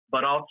result,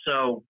 but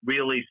also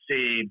really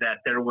see that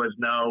there was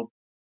no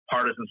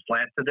partisan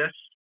slant to this.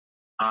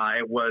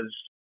 It was,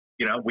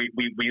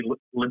 we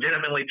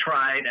legitimately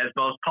tried, as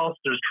most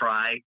pollsters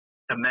try,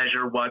 to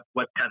measure what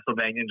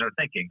Pennsylvanians are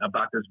thinking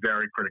about this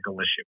very critical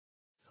issue.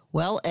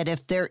 Well, and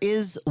if there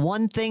is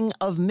one thing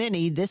of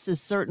many, this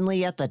is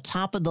certainly at the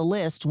top of the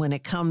list when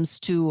it comes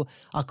to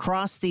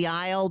across the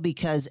aisle,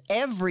 because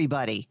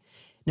everybody,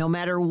 no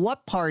matter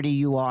what party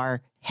you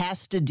are,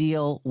 has to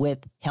deal with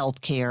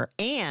healthcare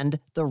and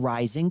the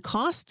rising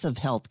costs of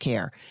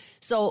healthcare.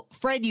 So,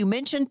 Fred, you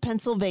mentioned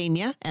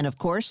Pennsylvania, and of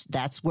course,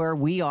 that's where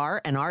we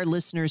are, and our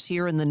listeners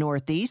here in the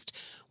Northeast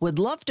would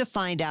love to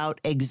find out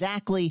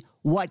exactly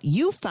what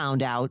you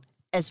found out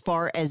as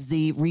far as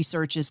the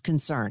research is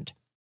concerned.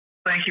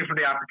 Thank you for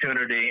the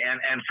opportunity.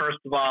 And first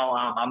of all,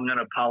 I'm going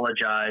to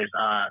apologize.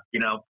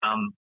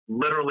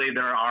 Literally,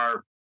 there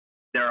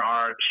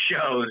are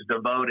shows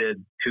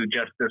devoted to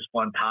just this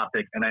one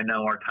topic, and I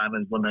know our time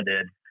is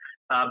limited.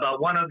 But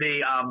one of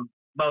the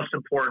most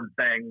important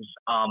things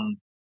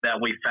that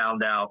we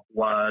found out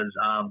was,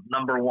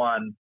 number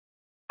one,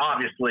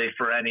 obviously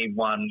for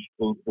anyone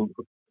who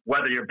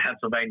whether you're in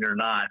Pennsylvania or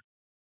not,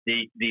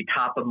 the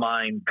top of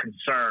mind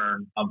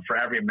concern for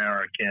every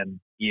American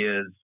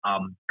is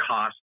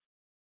cost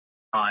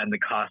and the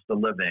cost of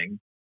living.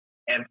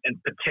 And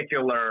in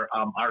particular,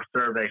 our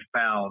survey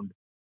found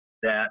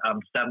that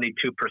 72%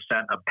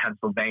 of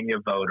Pennsylvania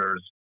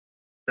voters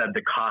said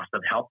the cost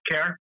of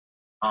healthcare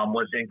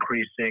was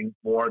increasing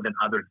more than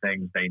other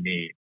things they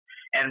need.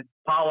 And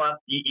Paula,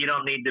 you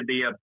don't need to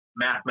be a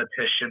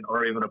mathematician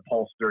or even a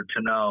pollster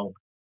to know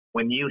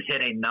when you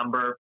hit a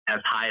number as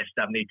high as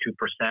 72%,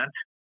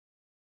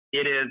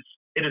 it is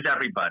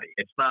everybody.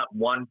 It's not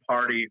one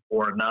party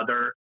or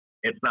another.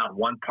 It's not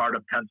one part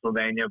of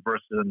Pennsylvania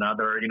versus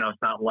another. It's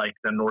not like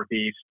the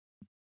Northeast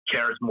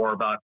cares more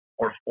about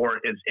or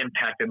is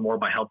impacted more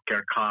by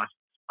healthcare costs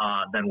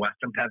than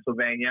Western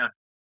Pennsylvania.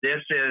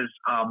 This is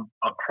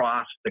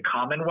across the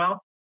Commonwealth,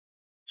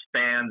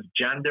 spans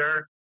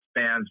gender,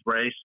 spans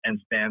race, and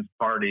spans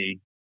party.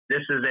 This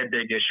is a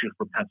big issue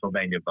for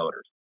Pennsylvania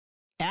voters.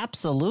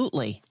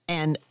 Absolutely.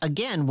 And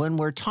again, when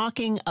we're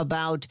talking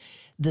about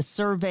the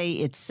survey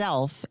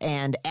itself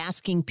and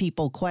asking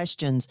people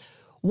questions,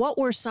 what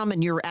were some,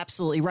 and you're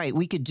absolutely right,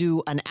 we could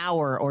do an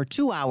hour or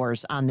 2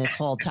 hours on this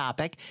whole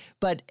topic,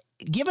 but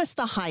give us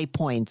the high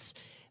points,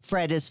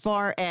 Fred, as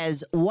far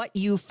as what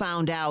you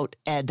found out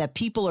that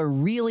people are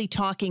really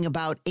talking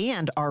about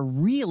and are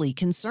really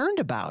concerned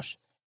about.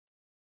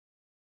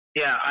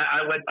 Yeah,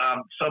 I would,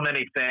 so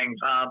many things.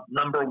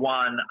 Number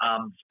one,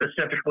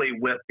 specifically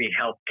with the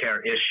healthcare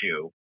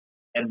issue,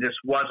 and this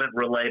wasn't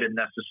related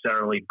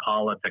necessarily,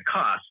 Paula, to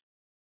cost.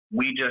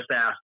 We just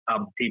asked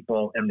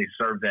people in the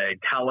survey,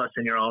 tell us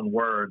in your own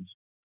words,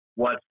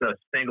 what's the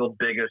single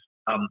biggest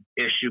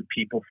issue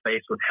people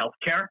face with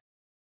healthcare?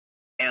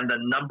 And the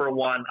number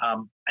one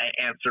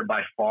answer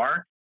by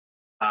far,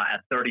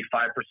 at 35%,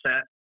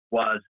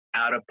 was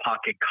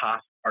out-of-pocket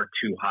costs are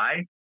too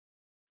high.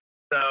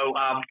 So,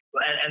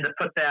 and to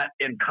put that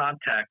in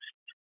context,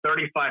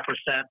 35%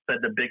 said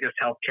the biggest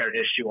healthcare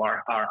issue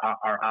are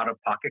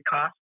out-of-pocket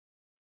costs.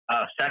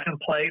 Second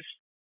place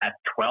at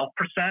 12%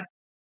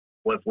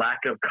 was lack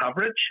of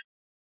coverage.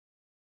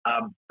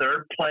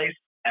 Third place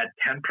at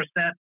 10%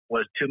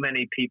 was too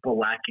many people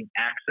lacking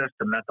access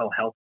to mental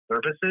health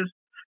services.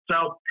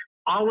 So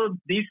all of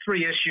these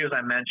three issues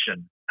I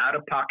mentioned,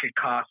 out-of-pocket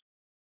costs,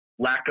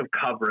 lack of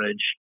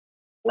coverage,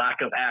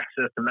 lack of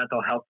access to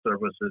mental health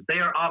services, they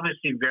are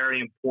obviously very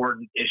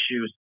important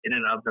issues in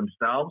and of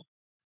themselves.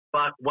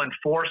 But when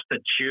forced to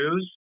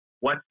choose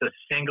what's the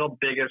single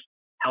biggest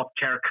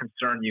healthcare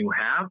concern you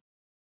have,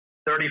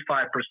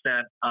 35%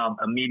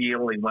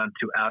 immediately went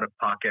to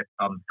out-of-pocket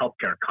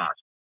healthcare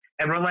costs.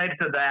 And related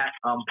to that,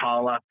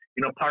 Paula,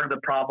 part of the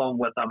problem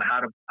with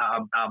out-of-pocket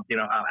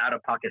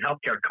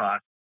healthcare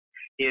costs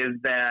is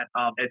that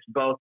it's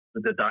both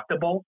the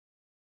deductible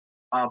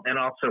and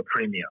also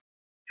premium.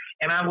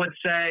 And I would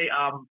say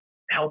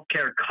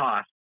healthcare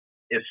costs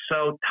is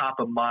so top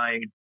of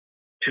mind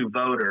to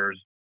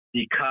voters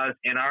because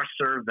in our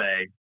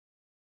survey,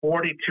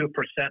 42%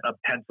 of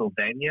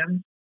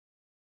Pennsylvanians,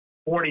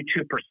 42%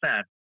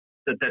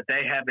 that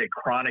they have a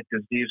chronic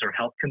disease or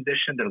health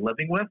condition they're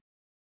living with.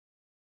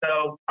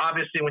 So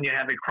obviously when you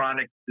have a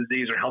chronic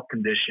disease or health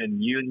condition,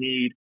 you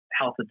need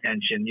health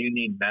attention, you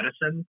need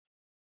medicine.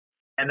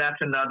 And that's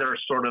another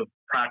sort of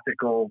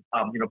practical,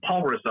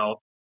 poll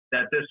result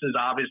that this is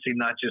obviously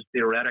not just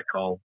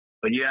theoretical,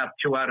 but you have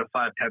 2 out of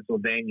 5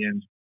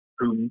 Pennsylvanians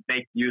who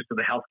make use of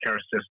the healthcare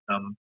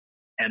system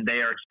and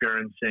they are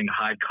experiencing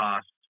high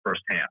costs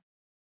firsthand.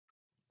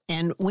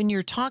 And when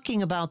you're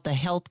talking about the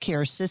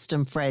healthcare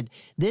system, Fred,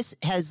 this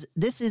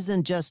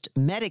isn't just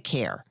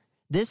Medicare.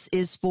 This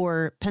is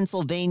for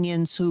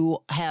Pennsylvanians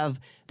who have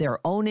their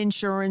own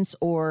insurance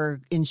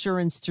or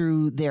insurance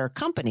through their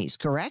companies,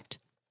 correct?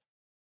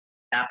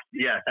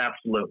 Yes,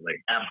 absolutely.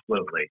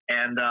 Absolutely.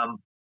 And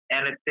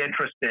it's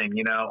interesting,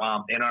 in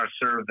our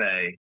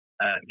survey,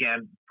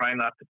 again, trying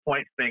not to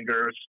point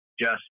fingers,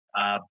 just,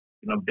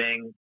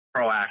 being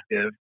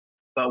proactive.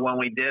 But when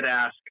we did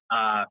ask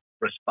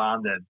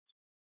respondents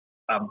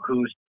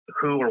who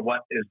or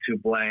what is to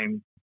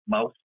blame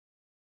most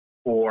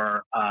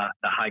for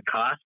the high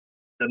cost,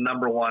 the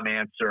number one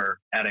answer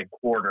at a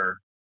quarter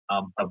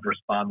of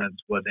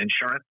respondents was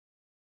insurance.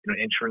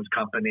 Insurance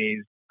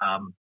companies,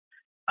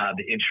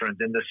 the insurance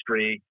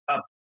industry.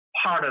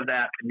 Part of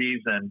that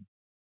reason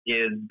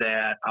is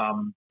that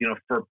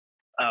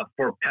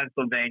for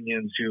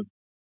Pennsylvanians who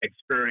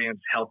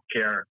experienced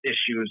healthcare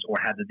issues or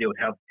had to deal with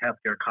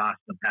healthcare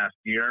costs in the past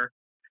year,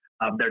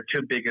 their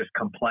 2 biggest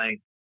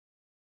complaints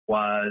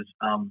was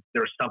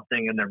there's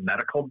something in their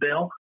medical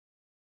bill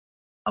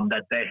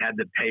that they had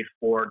to pay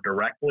for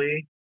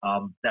directly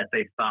that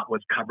they thought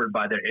was covered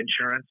by their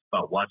insurance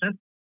but wasn't.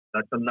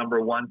 That's the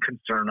number one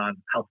concern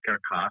on healthcare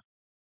costs.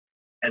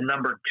 And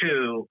number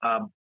 2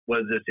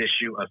 was this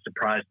issue of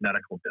surprise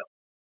medical bill.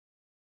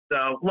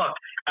 So look,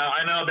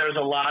 I know there's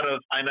a lot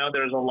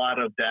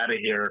of data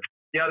here.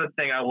 The other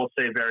thing I will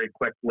say very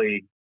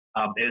quickly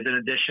is in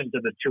addition to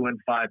the 2 in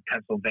 5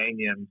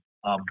 Pennsylvanians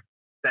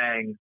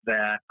saying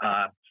that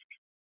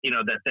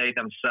that they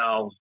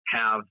themselves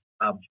have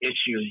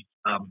issues,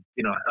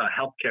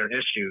 healthcare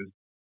issues,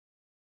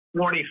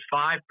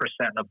 45%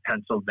 of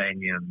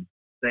Pennsylvanians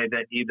say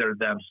that either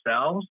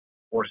themselves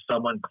or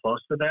someone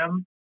close to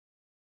them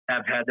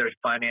have had their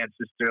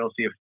finances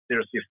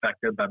seriously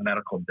affected by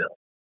medical bills.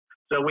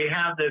 So we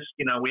have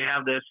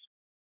this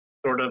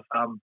sort of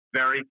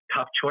very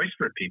tough choice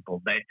for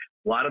people. A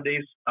lot of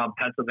these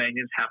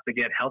Pennsylvanians have to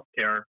get health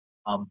care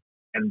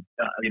and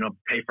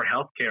pay for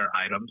health care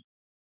items.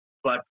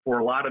 But for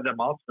a lot of them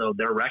also,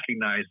 they're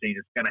recognizing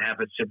it's going to have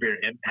a severe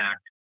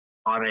impact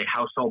on a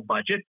household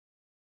budget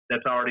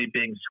that's already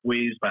being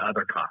squeezed by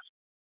other costs.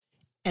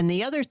 And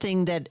the other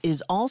thing that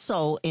is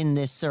also in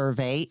this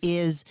survey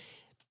is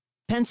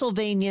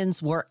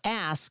Pennsylvanians were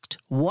asked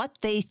what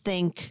they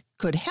think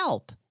could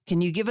help.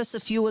 Can you give us a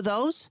few of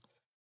those?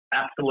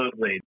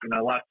 Absolutely.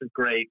 Lots of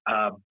great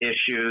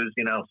issues.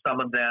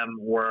 Some of them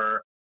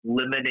were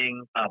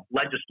limiting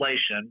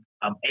legislation.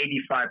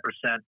 85%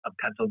 of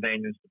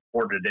Pennsylvanians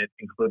supported it,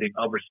 including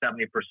over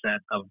 70%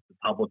 of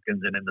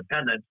Republicans and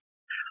independents.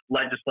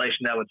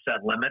 Legislation that would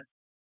set limits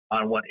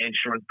on what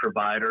insurance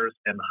providers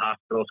and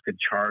hospitals could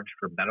charge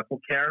for medical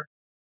care.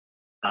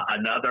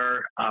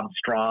 Another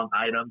strong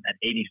item at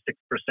 86%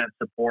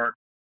 support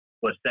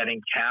was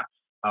setting caps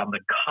on the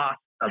cost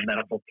of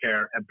medical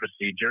care and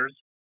procedures.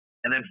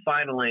 And then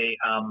finally,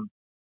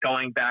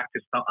 going back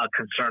to a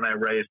concern I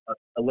raised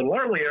a little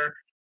earlier,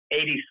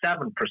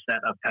 87%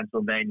 of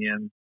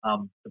Pennsylvanians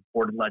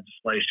supported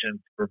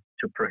legislation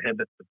to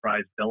prohibit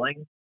surprise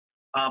billing.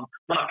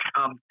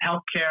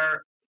 Healthcare,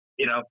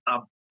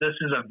 this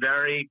is a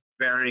very,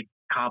 very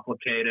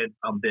complicated,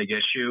 big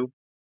issue.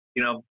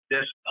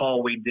 This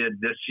poll we did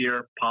this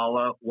year,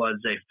 Paula, was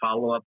a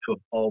follow-up to a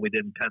poll we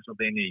did in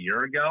Pennsylvania a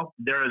year ago.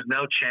 There is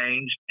no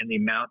change in the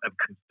amount of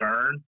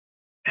concern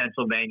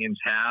Pennsylvanians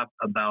have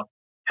about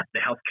the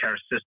healthcare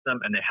system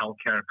and the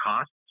healthcare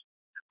costs.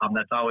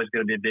 That's always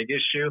going to be a big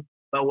issue.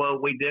 But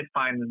what we did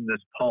find in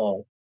this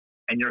poll,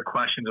 and your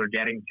questions are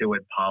getting to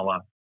it,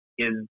 Paula,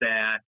 is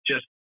that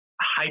just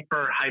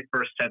hyper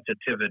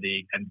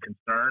sensitivity and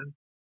concern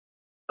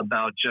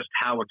about just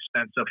how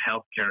expensive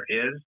healthcare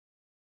is,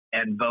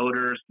 and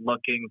voters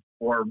looking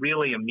for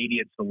really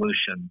immediate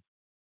solutions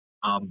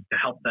to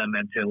help them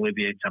and to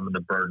alleviate some of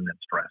the burden and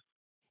stress.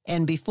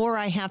 And before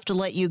I have to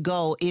let you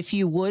go, if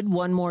you would,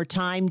 one more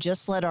time,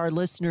 just let our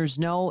listeners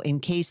know in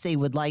case they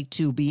would like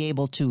to be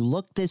able to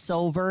look this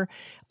over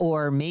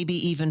or maybe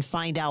even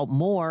find out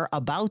more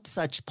about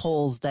such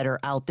polls that are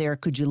out there.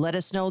 Could you let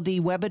us know the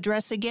web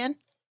address again?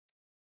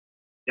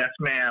 Yes,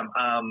 ma'am.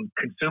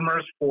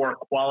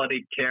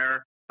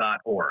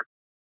 Consumersforqualitycare.org.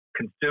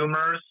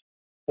 Consumers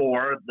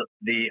for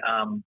the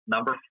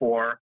number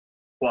 4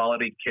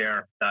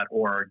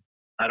 qualitycare.org.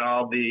 And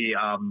all the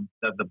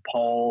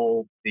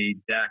poll, the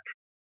deck,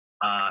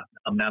 a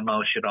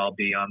memo should all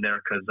be on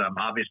there because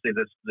obviously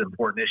this is an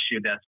important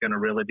issue that's going to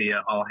really be an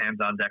all hands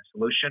on deck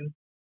solution.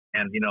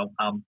 And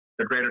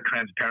the greater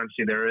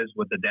transparency there is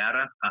with the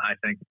data, I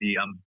think the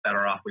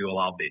better off we will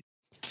all be.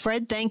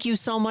 Fred, thank you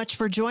so much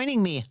for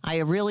joining me. I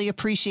really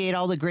appreciate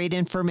all the great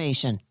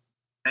information.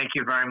 Thank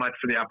you very much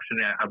for the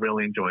opportunity. I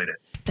really enjoyed it.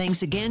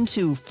 Thanks again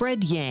to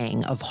Fred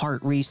Yang of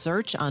Hart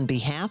Research on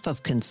behalf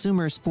of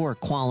Consumers for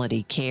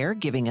Quality Care,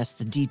 giving us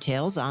the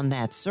details on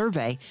that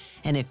survey.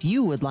 And if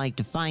you would like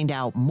to find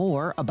out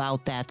more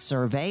about that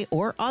survey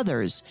or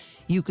others,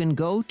 you can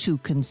go to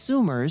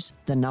consumers,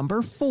 the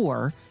number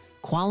 4,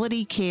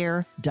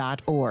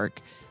 qualitycare.org.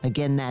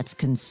 Again, that's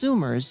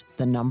consumers,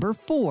 the number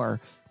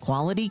 4,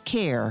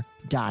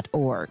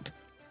 qualitycare.org.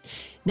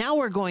 Now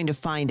we're going to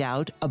find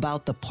out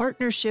about the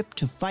Partnership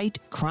to Fight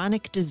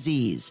Chronic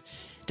Disease.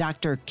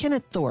 Dr.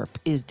 Kenneth Thorpe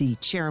is the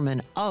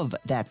chairman of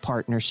that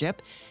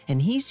partnership, and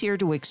he's here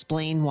to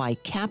explain why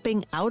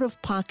capping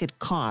out-of-pocket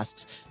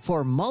costs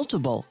for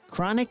multiple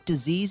chronic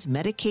disease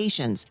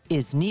medications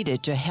is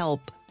needed to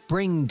help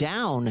bring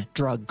down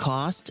drug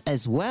costs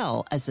as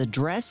well as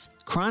address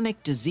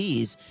chronic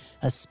disease,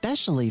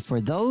 especially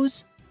for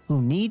those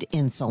who need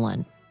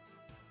insulin.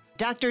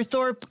 Dr.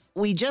 Thorpe,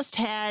 we just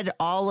had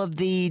all of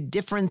the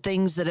different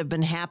things that have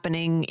been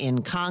happening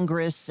in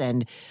Congress,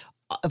 and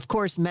of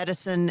course,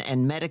 medicine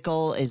and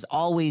medical is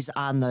always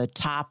on the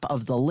top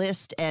of the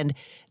list, and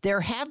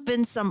there have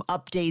been some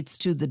updates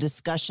to the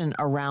discussion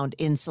around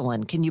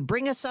insulin. Can you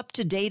bring us up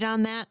to date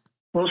on that?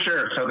 Well,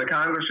 sure. So the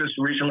Congress just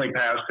recently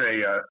passed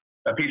a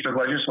piece of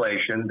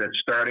legislation that's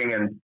starting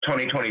in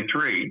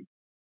 2023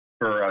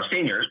 for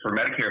seniors, for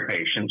Medicare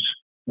patients,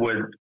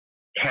 would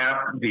cap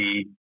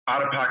the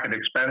out-of-pocket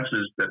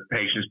expenses that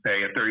patients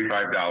pay at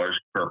 $35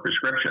 per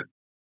prescription.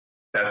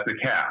 That's the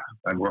cap,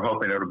 and we're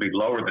hoping it'll be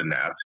lower than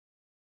that,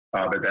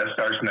 but that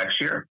starts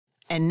next year.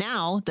 And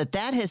now that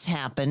that has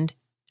happened,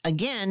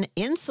 again,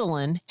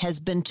 insulin has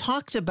been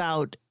talked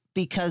about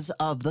because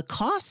of the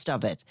cost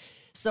of it.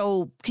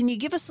 So can you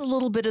give us a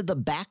little bit of the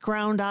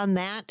background on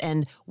that,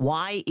 and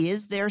why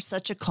is there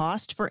such a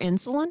cost for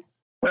insulin?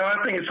 Well, I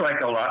think it's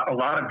like a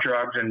lot of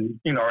drugs and,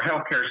 our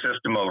healthcare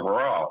system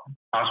overall.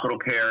 Hospital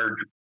care,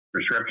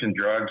 prescription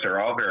drugs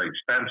are all very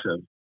expensive.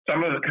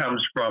 Some of it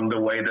comes from the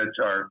way that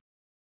our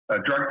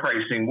drug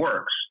pricing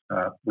works.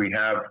 We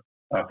have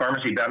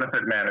pharmacy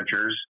benefit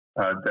managers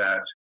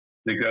that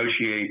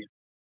negotiate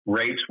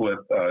rates with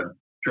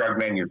drug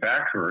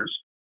manufacturers,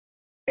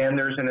 and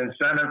there's an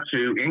incentive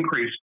to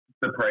increase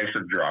the price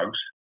of drugs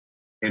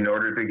in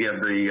order to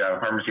give the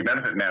pharmacy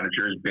benefit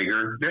managers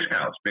bigger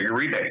discounts, bigger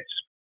rebates.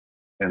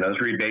 And those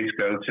rebates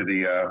go to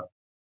the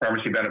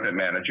pharmacy benefit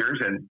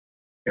managers and,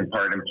 in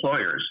part,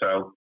 employers.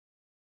 So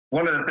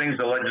one of the things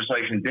the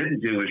legislation didn't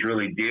do is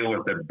really deal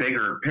with the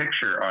bigger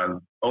picture on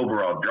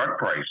overall drug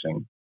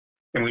pricing.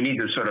 And we need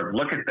to sort of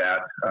look at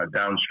that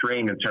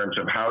downstream in terms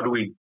of how do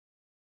we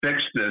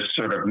fix this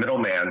sort of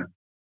middleman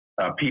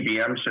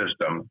PBM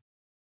system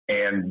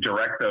and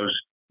direct those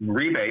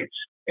rebates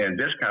and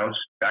discounts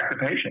back to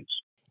patients.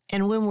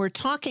 And when we're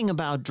talking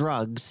about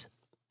drugs,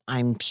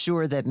 I'm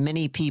sure that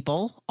many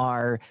people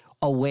are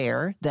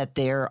aware that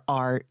there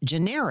are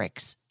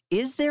generics.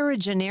 Is there a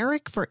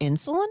generic for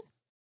insulin?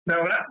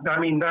 No, not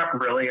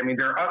really. I mean,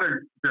 there are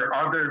other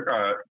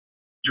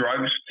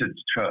drugs to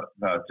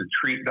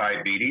treat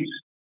diabetes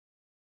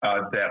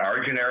that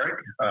are generic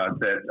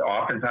that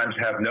oftentimes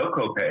have no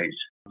copays.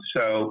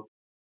 So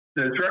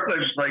the drug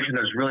legislation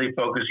is really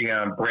focusing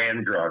on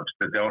brand drugs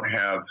that don't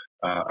have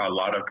a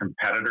lot of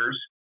competitors,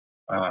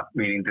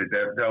 meaning that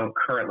they don't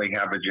currently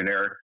have a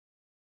generic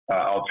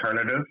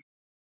alternative.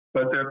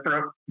 But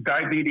for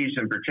diabetes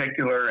in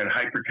particular, and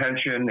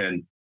hypertension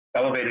and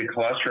elevated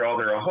cholesterol,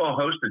 there are a whole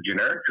host of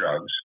generic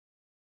drugs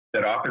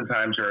that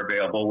oftentimes are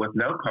available with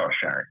no cost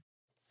sharing.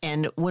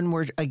 And when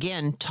we're,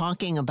 again,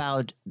 talking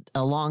about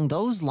along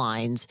those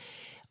lines,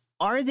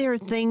 are there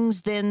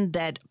things then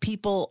that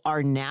people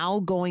are now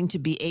going to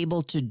be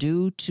able to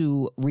do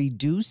to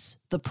reduce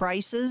the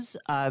prices?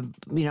 I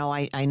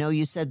know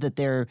you said that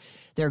they're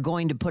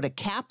going to put a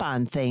cap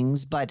on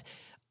things, but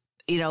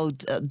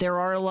there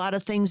are a lot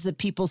of things that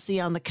people see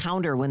on the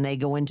counter when they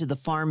go into the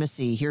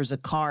pharmacy. Here's a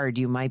card.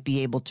 You might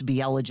be able to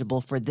be eligible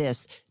for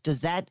this.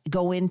 Does that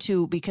go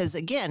into, because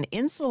again,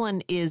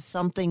 insulin is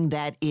something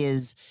that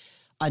is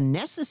a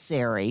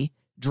necessary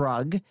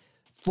drug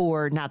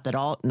for, not that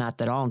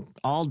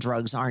all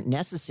drugs aren't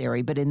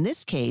necessary, but in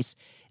this case,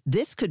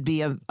 this could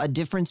be a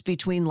difference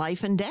between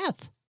life and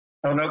death.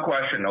 Oh, no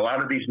question. A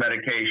lot of these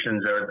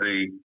medications are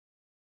the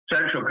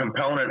central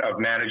component of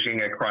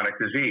managing a chronic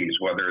disease,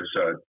 whether it's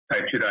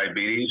type 2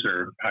 diabetes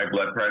or high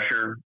blood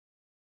pressure,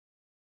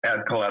 bad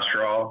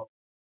cholesterol,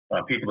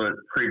 people that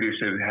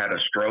previously had a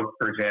stroke,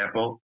 for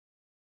example.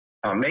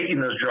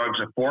 Making those drugs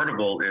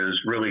affordable is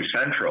really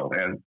central.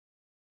 And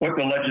what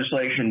the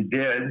legislation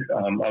did,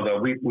 although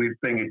we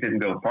think it didn't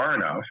go far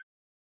enough,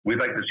 we'd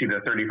like to see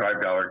the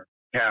 $35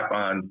 cap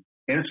on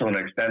insulin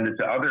extended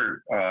to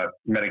other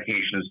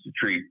medications to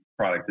treat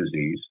chronic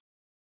disease.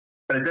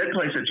 But it did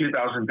place a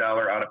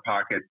 $2,000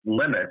 out-of-pocket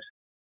limit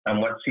on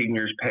what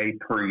seniors pay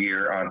per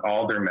year on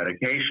all their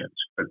medications.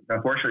 But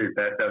unfortunately,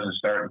 that doesn't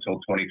start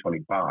until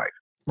 2025.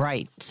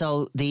 Right.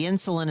 So the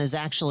insulin is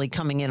actually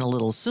coming in a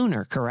little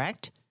sooner,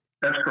 correct?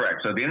 That's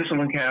correct. So the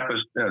insulin cap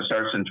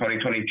starts in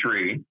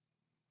 2023.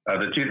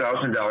 The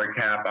 $2,000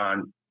 cap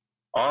on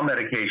all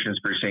medications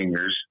for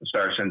seniors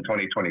starts in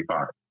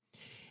 2025.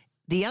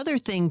 The other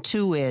thing,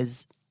 too,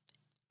 is,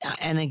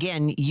 and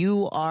again,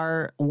 you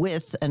are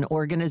with an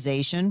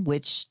organization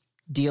which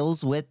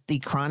deals with the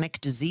chronic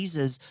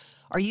diseases.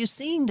 Are you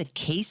seeing the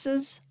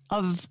cases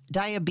of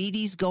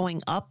diabetes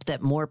going up,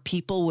 that more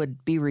people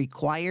would be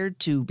required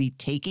to be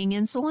taking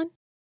insulin?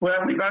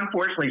 Well, we've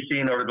unfortunately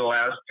seen over the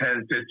last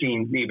 10,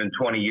 15, even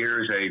 20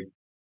 years, a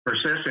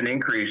persistent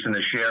increase in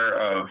the share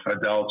of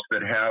adults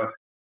that have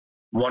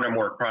one or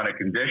more chronic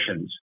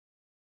conditions.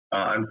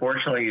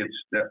 Unfortunately,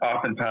 it's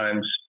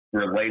oftentimes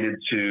related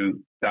to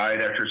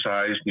diet,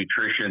 exercise,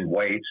 nutrition,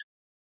 weight.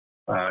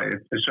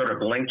 It's sort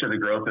of linked to the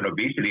growth in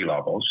obesity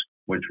levels,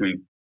 which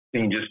we've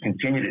seen just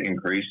continue to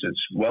increase.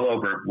 It's well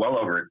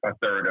over a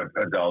third of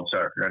adults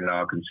are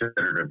now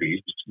considered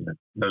obese.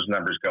 Those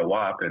numbers go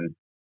up, and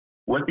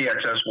with the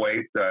excess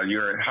weight,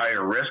 you're at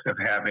higher risk of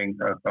having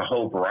a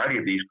whole variety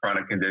of these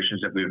chronic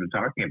conditions that we've been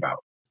talking about.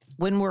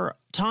 When we're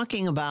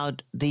talking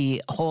about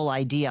the whole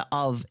idea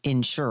of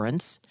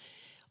insurance,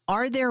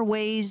 are there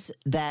ways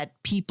that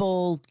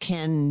people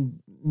can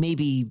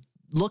maybe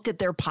look at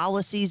their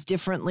policies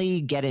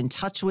differently, get in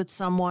touch with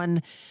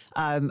someone?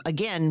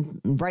 Again,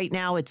 right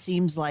now it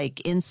seems like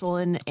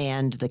insulin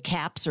and the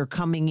caps are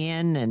coming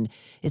in, and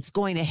it's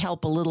going to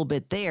help a little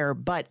bit there.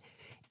 But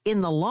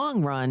in the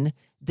long run,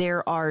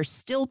 there are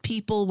still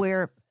people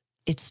where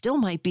it still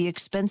might be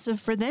expensive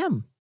for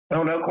them.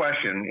 Oh, no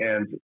question.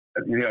 And,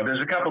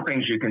 there's a couple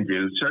things you can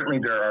do. Certainly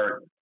there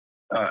are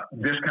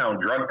discount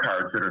drug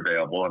cards that are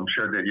available. I'm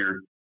sure that your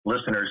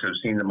listeners have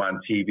seen them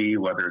on TV,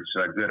 whether it's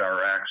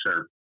GoodRx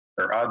or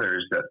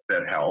others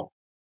that help.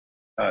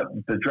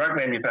 The drug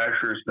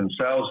manufacturers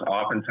themselves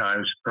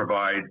oftentimes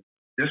provide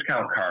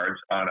discount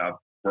cards on a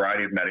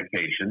variety of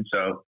medications.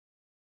 So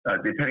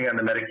depending on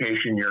the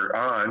medication you're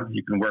on,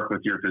 you can work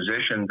with your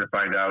physician to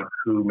find out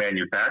who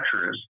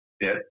manufactures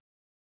it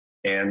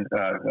and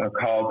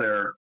call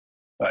their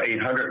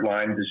 800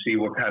 line to see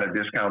what kind of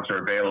discounts are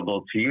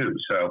available to you.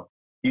 So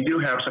you do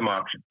have some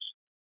options.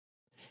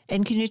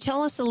 And can you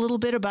tell us a little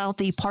bit about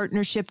the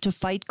Partnership to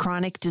Fight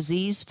Chronic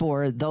Disease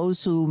for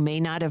those who may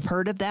not have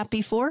heard of that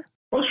before?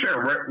 Well,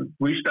 sure.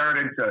 We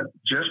started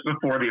just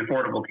before the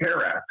Affordable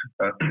Care Act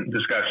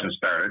discussion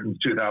started in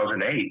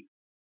 2008.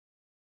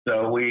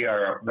 So we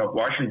are a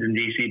Washington,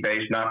 D.C.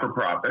 based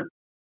not-for-profit.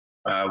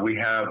 We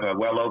have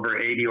well over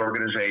 80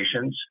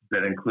 organizations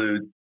that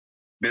include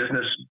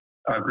business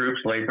groups,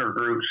 labor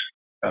groups,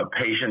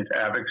 patient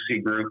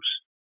advocacy groups,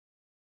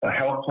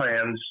 health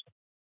plans,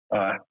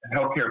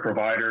 healthcare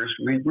providers.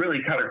 We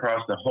really cut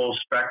across the whole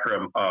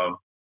spectrum of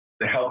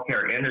the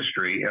healthcare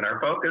industry, and our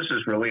focus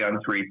is really on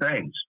three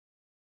things.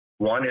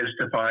 One is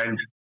to find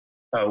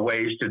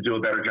ways to do a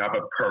better job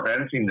of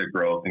preventing the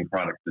growth in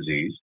chronic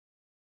disease.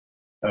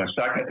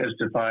 Second is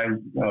to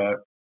find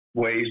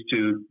ways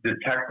to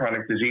detect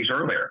chronic disease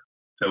earlier,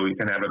 so we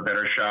can have a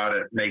better shot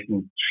at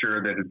making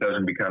sure that it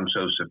doesn't become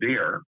so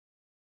severe.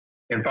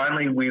 And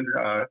finally, we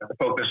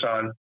focus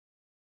on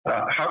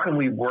how can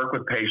we work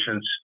with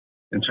patients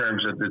in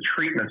terms of the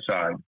treatment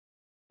side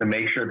to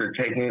make sure they're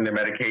taking their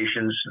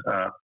medications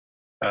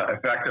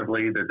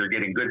effectively, that they're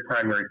getting good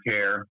primary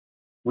care,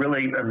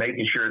 really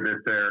making sure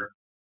that they're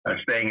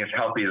staying as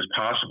healthy as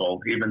possible,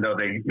 even though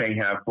they may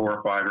have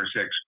 4, 5, or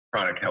 6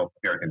 chronic health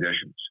care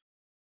conditions.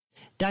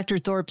 Dr.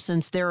 Thorpe,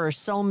 since there are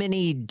so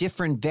many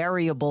different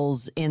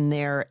variables in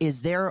there,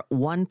 is there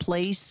one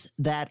place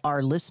that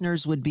our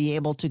listeners would be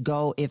able to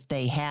go if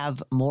they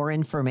have more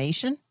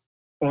information?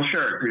 Well,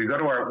 sure. If you go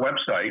to our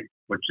website,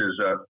 which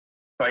is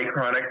Fight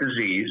Chronic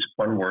Disease,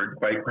 one word,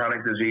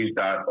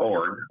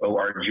 fightchronicdisease.org,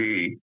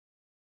 O-R-G,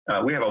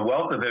 we have a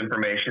wealth of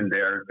information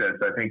there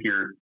that I think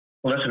your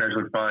listeners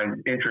would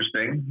find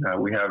interesting.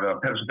 We have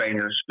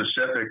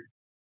Pennsylvania-specific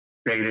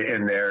data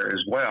in there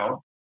as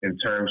well in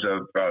terms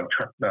of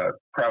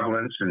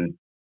prevalence and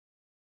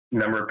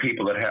number of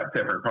people that have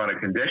different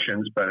chronic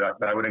conditions. But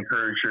I would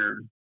encourage your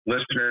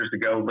listeners to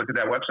go look at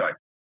that website.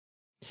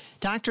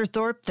 Dr.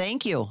 Thorpe,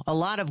 thank you. A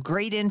lot of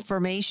great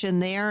information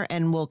there,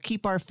 and we'll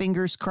keep our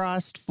fingers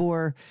crossed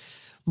for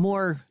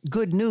more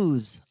good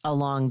news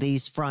along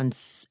these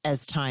fronts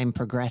as time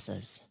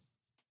progresses.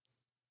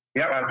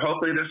 Yeah,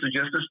 hopefully this is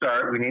just a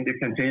start. We need to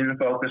continue to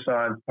focus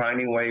on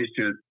finding ways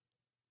to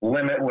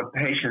limit what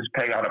patients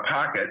pay out of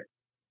pocket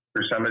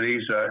for some of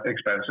these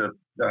expensive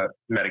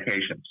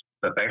medications.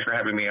 So thanks for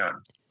having me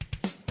on.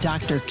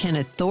 Dr.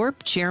 Kenneth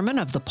Thorpe, chairman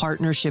of the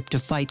Partnership to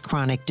Fight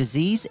Chronic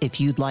Disease. If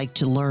you'd like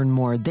to learn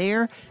more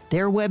there,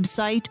 their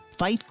website,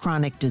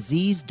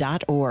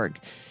 fightchronicdisease.org.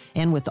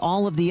 And with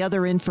all of the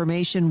other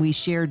information we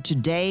shared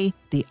today,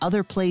 the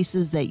other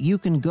places that you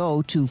can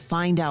go to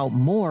find out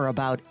more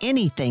about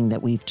anything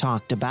that we've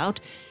talked about,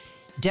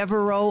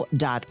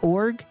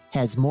 Devereux.org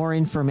has more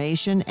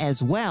information,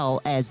 as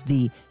well as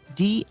the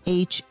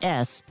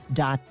dhs.pa.gov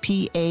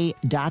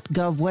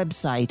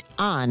website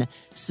on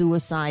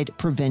suicide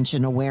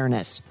prevention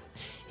awareness.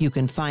 You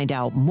can find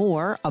out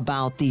more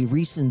about the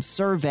recent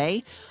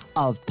survey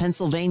of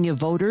Pennsylvania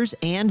voters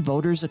and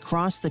voters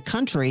across the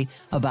country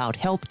about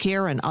health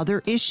care and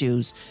other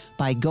issues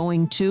by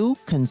going to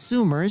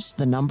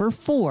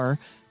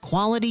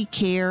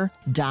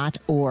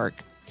consumers4qualitycare.org.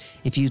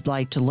 If you'd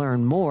like to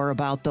learn more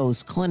about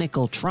those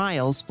clinical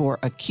trials for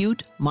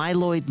acute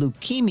myeloid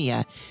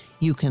leukemia,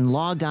 you can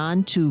log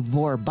on to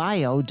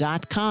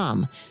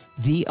vorbio.com,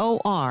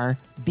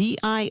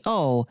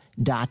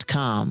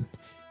 VORBIO.com.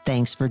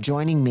 Thanks for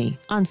joining me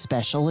on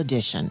Special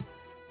Edition.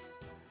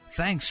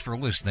 Thanks for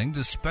listening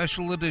to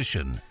Special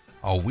Edition,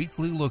 a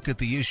weekly look at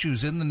the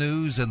issues in the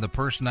news and the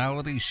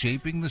personalities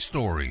shaping the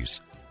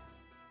stories.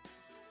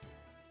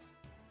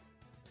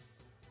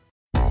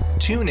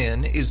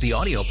 TuneIn is the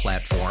audio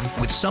platform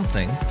with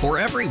something for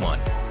everyone.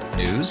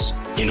 News.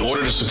 In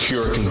order to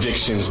secure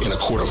convictions in a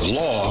court of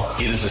law,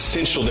 it is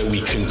essential that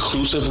we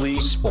conclusively.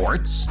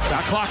 Sports.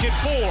 Shot clock at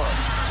 4.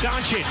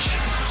 Doncic.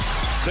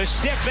 The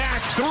step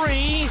back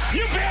 3.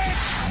 You bet.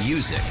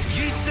 Music.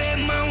 You set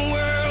my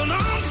world on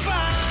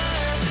fire.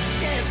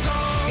 Yes,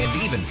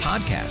 and even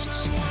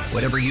podcasts.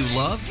 Whatever you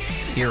love,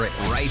 hear it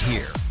right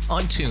here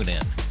on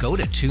TuneIn. Go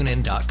to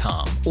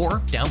TuneIn.com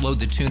or download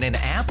the TuneIn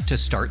app to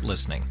start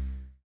listening.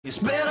 It's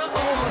better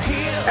over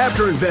here.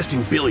 After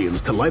investing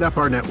billions to light up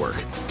our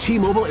network,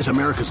 T-Mobile is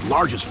America's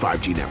largest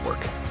 5G network.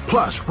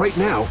 Plus, right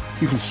now,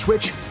 you can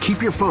switch,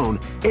 keep your phone,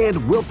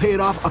 and we'll pay it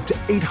off up to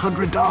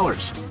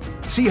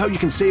 $800. See how you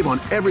can save on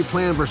every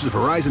plan versus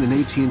Verizon and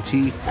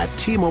AT&T at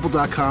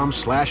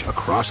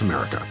T-Mobile.com/across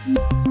America.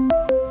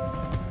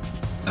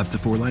 Up to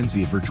 4 lines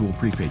via virtual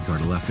prepaid card.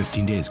 Allow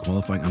 15 days.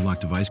 Qualifying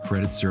unlocked device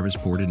credit service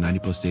ported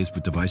 90+ days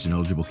with device and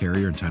eligible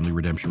carrier and timely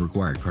redemption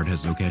required. Card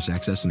has no cash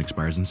access and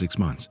expires in 6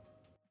 months.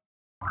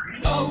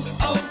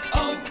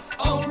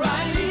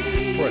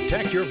 O'Reilly.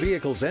 Protect your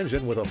vehicle's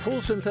engine with a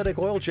full synthetic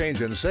oil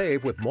change and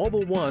save with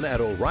Mobile One at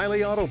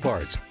O'Reilly Auto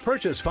Parts.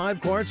 Purchase 5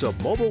 quarts of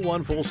Mobile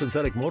One full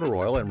synthetic motor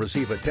oil and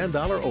receive a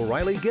 $10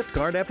 O'Reilly gift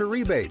card after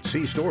rebate.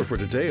 See store for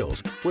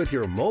details. With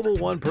your Mobile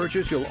One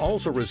purchase, you'll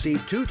also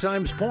receive 2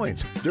 times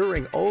points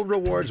during O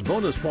Rewards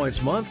Bonus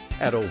Points Month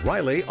at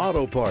O'Reilly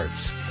Auto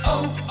Parts.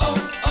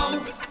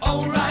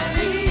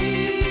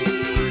 O'Reilly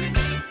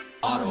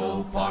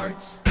Auto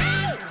Parts.